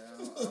 Yeah,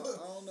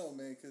 I don't know,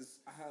 man, because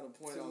I had a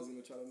point I was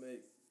going to try to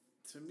make.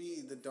 To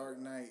me, The Dark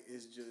Knight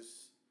is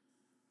just...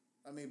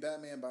 I mean,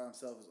 Batman by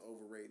himself is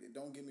overrated.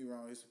 Don't get me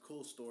wrong. It's a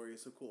cool story.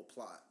 It's a cool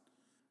plot.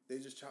 They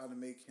just try to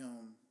make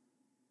him...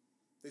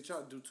 They try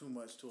to do too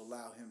much to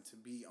allow him to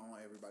be on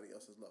everybody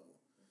else's level.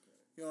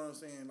 Okay. You know what I'm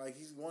saying?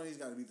 He's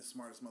got to be the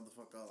smartest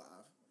motherfucker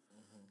alive.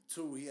 Mm-hmm.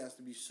 Two, he has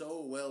to be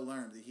so well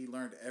learned that he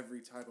learned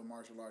every type of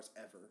martial arts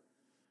ever.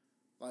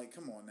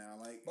 Come on now,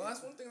 Well,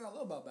 that's one thing I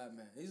love about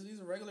Batman.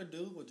 He's a regular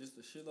dude with just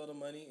a shitload of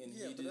money, and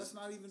he just that's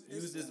not even,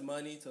 used his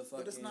money to fucking.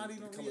 But it's not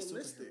even become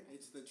realistic.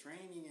 It's the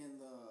training and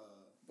the.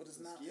 But it's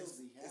the not. skills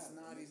he has. It's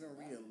not even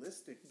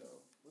realistic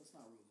though. What's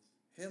not realistic?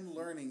 Him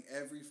learning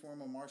every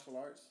form of martial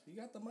arts. He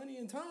got the money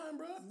and time,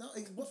 bro. No,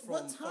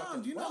 what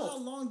time? Do you know how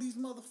long these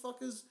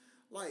motherfuckers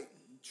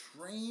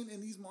train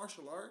in these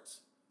martial arts?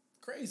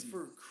 Crazy.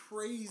 For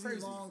crazy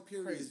long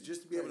periods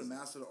just to be able to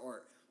master the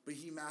art. But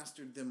he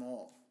mastered them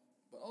all.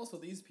 But also,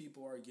 these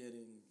people are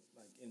getting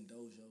in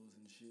dojos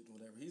and shit,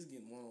 whatever. He's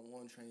getting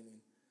one-on-one training.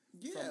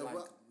 Yeah, from, like,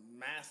 well,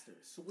 masters,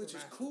 super which is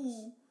masters.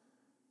 cool.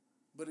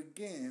 But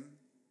again,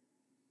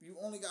 you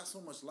only got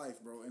so much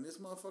life, bro. And this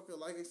motherfucker,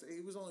 like I said,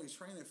 he was only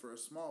training for a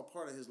small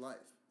part of his life.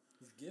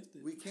 He's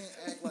gifted. We can't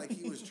act like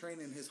he was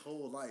training his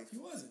whole life. He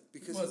wasn't.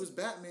 Because he was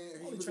Batman.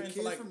 He Only was a trained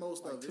kid for, like, for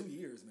most like of it. 2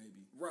 years,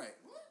 maybe. Right.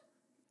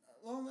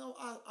 Well, no,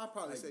 I'd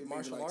probably Like say maybe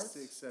martial like arts?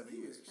 6-7 He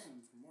years. was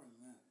training for more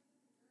than that.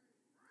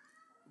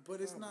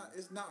 But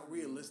it's not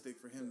realistic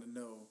for him to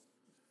know,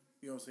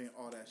 you know what I'm saying,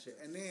 all that shit.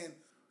 And then,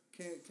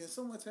 can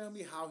someone tell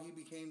me how he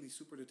became the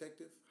super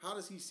detective? How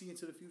does he see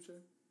into the future?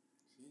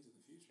 See into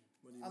the future.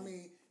 What do you I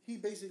mean, he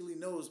basically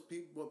knows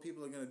what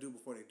people are going to do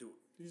before they do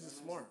it. he's That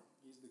smart.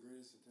 He's the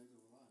greatest detective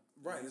alive.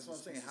 Right, that's what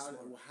I'm saying. How?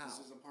 This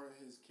is a part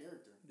of his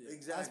character. Yeah.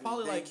 Exactly. That's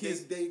probably like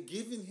his. They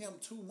giving him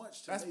too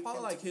much to That's make probably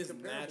him like to be his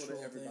comparable natural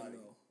to everybody. thing,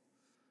 though.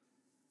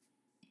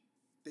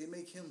 They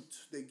make him.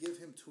 They give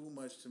him too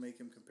much to make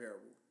him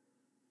comparable,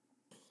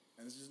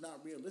 and it's just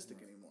not realistic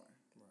anymore.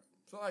 Right.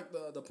 So like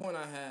the point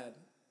I had,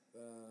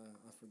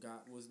 I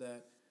forgot, was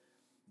that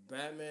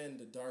Batman: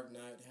 The Dark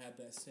Knight had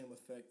that same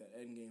effect that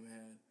Endgame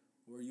had,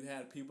 where you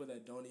had people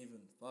that don't even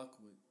fuck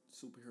with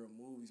superhero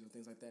movies or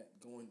things like that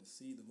going to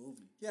see the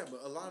movie. Yeah,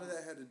 but a lot of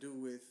that had to do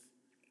with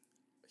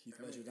Heath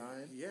Ledger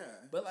dying. Yeah,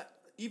 But like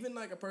even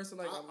like a person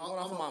like I- I'm going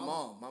off of my I'm-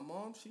 mom. My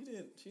mom, she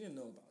didn't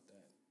know about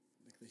that,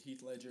 like the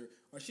Heath Ledger,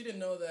 or she didn't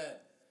know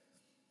that.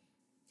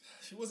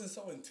 She wasn't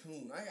so in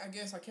tune. I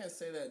guess I can't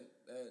say that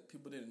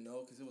people didn't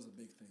know because it was a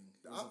big thing.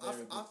 It was a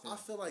very big thing. I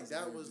feel like It was a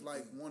that very was big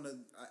like thing. one of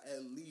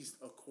at least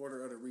a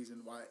quarter of the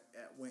reason why it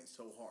went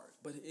so hard.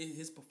 But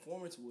his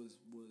performance was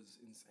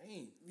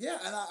insane. Yeah,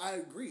 and I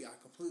agree. I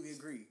completely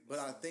agree. But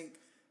I think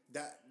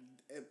that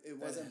it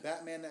wasn't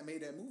Batman that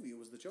made that movie. It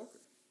was the Joker.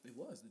 It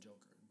was the Joker.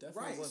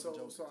 Definitely Right. was So the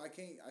Joker. so I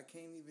can't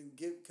even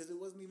give because it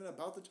wasn't even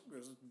about the Joker. It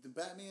was the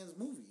Batman's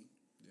movie.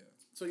 yeah.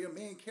 So your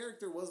main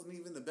character wasn't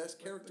even the best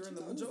character in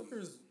the movie.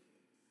 Joker's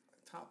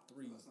top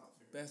 3 That's not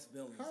fair. best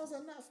villains. How is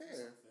that not That's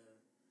fair? not fair.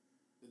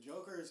 The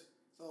Joker's.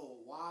 So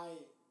why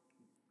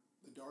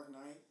The Dark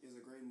Knight is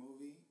a great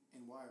movie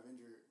and why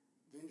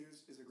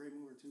Avengers is a great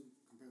movie are two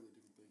completely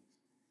different things.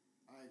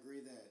 I agree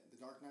that The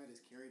Dark Knight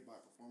is carried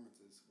by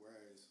performances,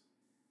 whereas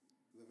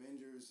The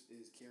Avengers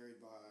is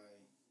carried by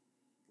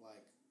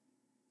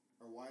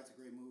or why it's a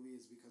great movie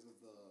is because of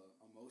the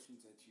emotions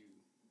that you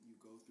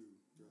go through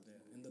throughout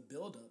the movie. And the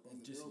buildup of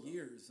And the just build-up.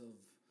 years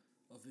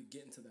of it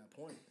getting to that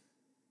point.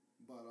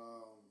 But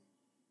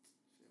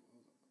shit, what was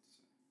I about to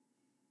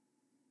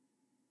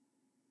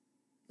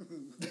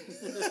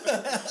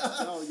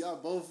say? No, y'all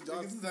both.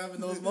 Y'all, Niggas is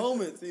having those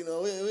moments, you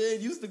know. We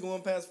ain't used to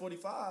going past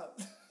 45.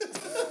 shit.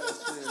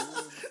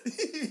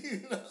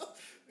 You know,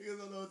 niggas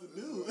don't know what to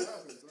do. What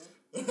happens, huh?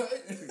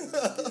 Right?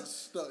 Get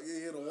stuck. You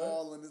hit a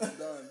wall and it's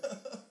done.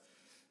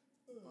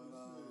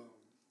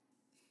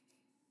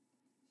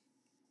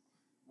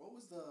 What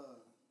was the?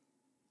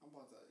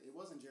 It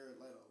wasn't Jared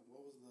Leto.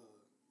 What was the?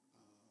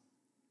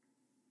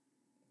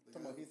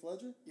 Talking about Heath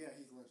Ledger? Yeah,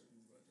 Heath Ledger.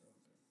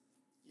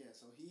 Yeah,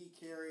 so he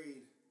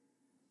carried.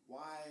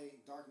 Why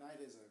Dark Knight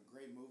is a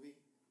great movie.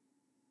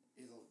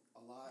 Is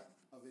a lot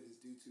of it is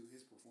due to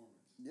his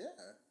performance. Yeah.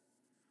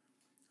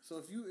 So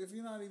if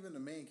you're not even the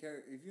main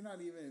character, if you're not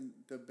even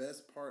the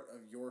best part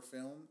of your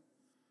film,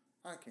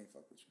 I can't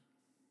fuck with you.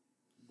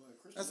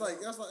 But Christian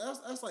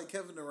That's like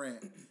Kevin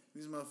Durant.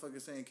 These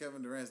motherfuckers saying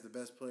Kevin Durant's the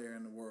best player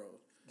in the world.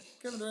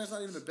 Kevin Durant's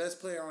not even the best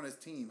player on his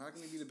team. How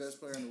can he be the best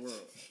player in the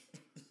world?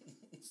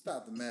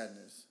 Stop the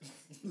madness.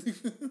 That's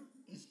a good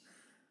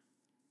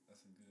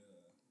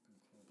quote.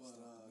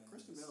 But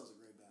Christian Bale is a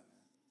great Batman.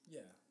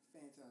 Yeah.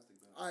 Fantastic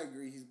Batman. I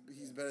agree.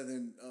 He's better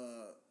than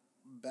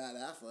Bat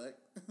Affleck.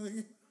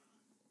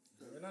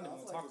 We're not even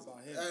going to talk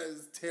about him. That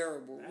is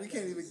terrible. We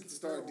can't even It's a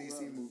start terrible DC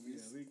Batman.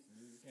 movies. Yeah, we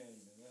can't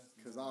even.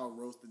 Because I'll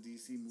roast the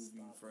DC movie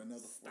Stop for it.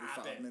 another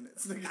Stop 45 it.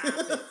 minutes. Stop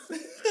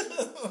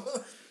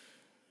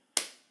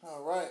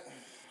All right.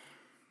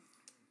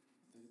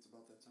 I think it's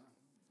about that time.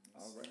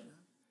 All right.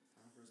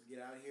 Time for us to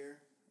get out of here.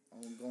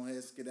 I'm going to go ahead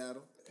and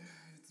skedaddle.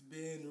 It's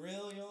been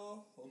real,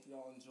 y'all. Hope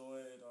y'all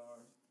enjoyed our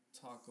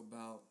talk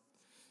about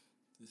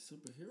the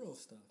superhero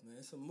stuff, man.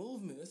 It's a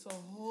movement. It's a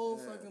whole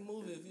Yeah, fucking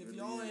movement. it If really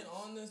y'all is. ain't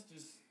on this,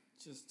 just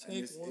And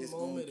take it's one gonna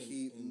moment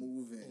keep and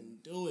moving.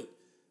 and do it.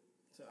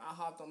 So I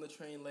hopped on the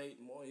train late.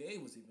 Moye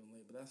was even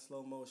late, but that's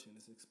slow motion.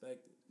 It's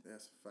expected.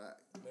 That's a fact.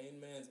 Main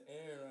man's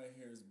Aaron right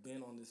here has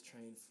been on this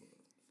train for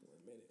a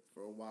minute.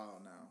 For a while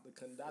now. The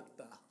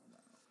conductor.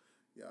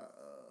 Yeah,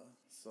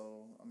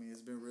 so, I mean,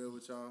 it's been real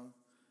with y'all.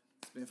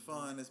 It's been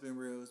fun. It's been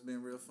real. It's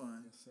been real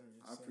fun. Yes, sir.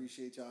 Yes, I sir.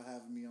 appreciate y'all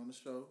having me on the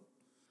show.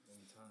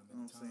 Anytime, You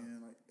know what I'm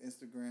saying? Like,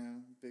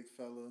 Instagram, big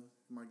fella,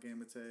 my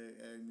gamer tag,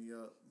 add me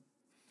up.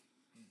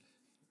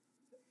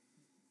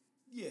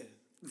 Yeah.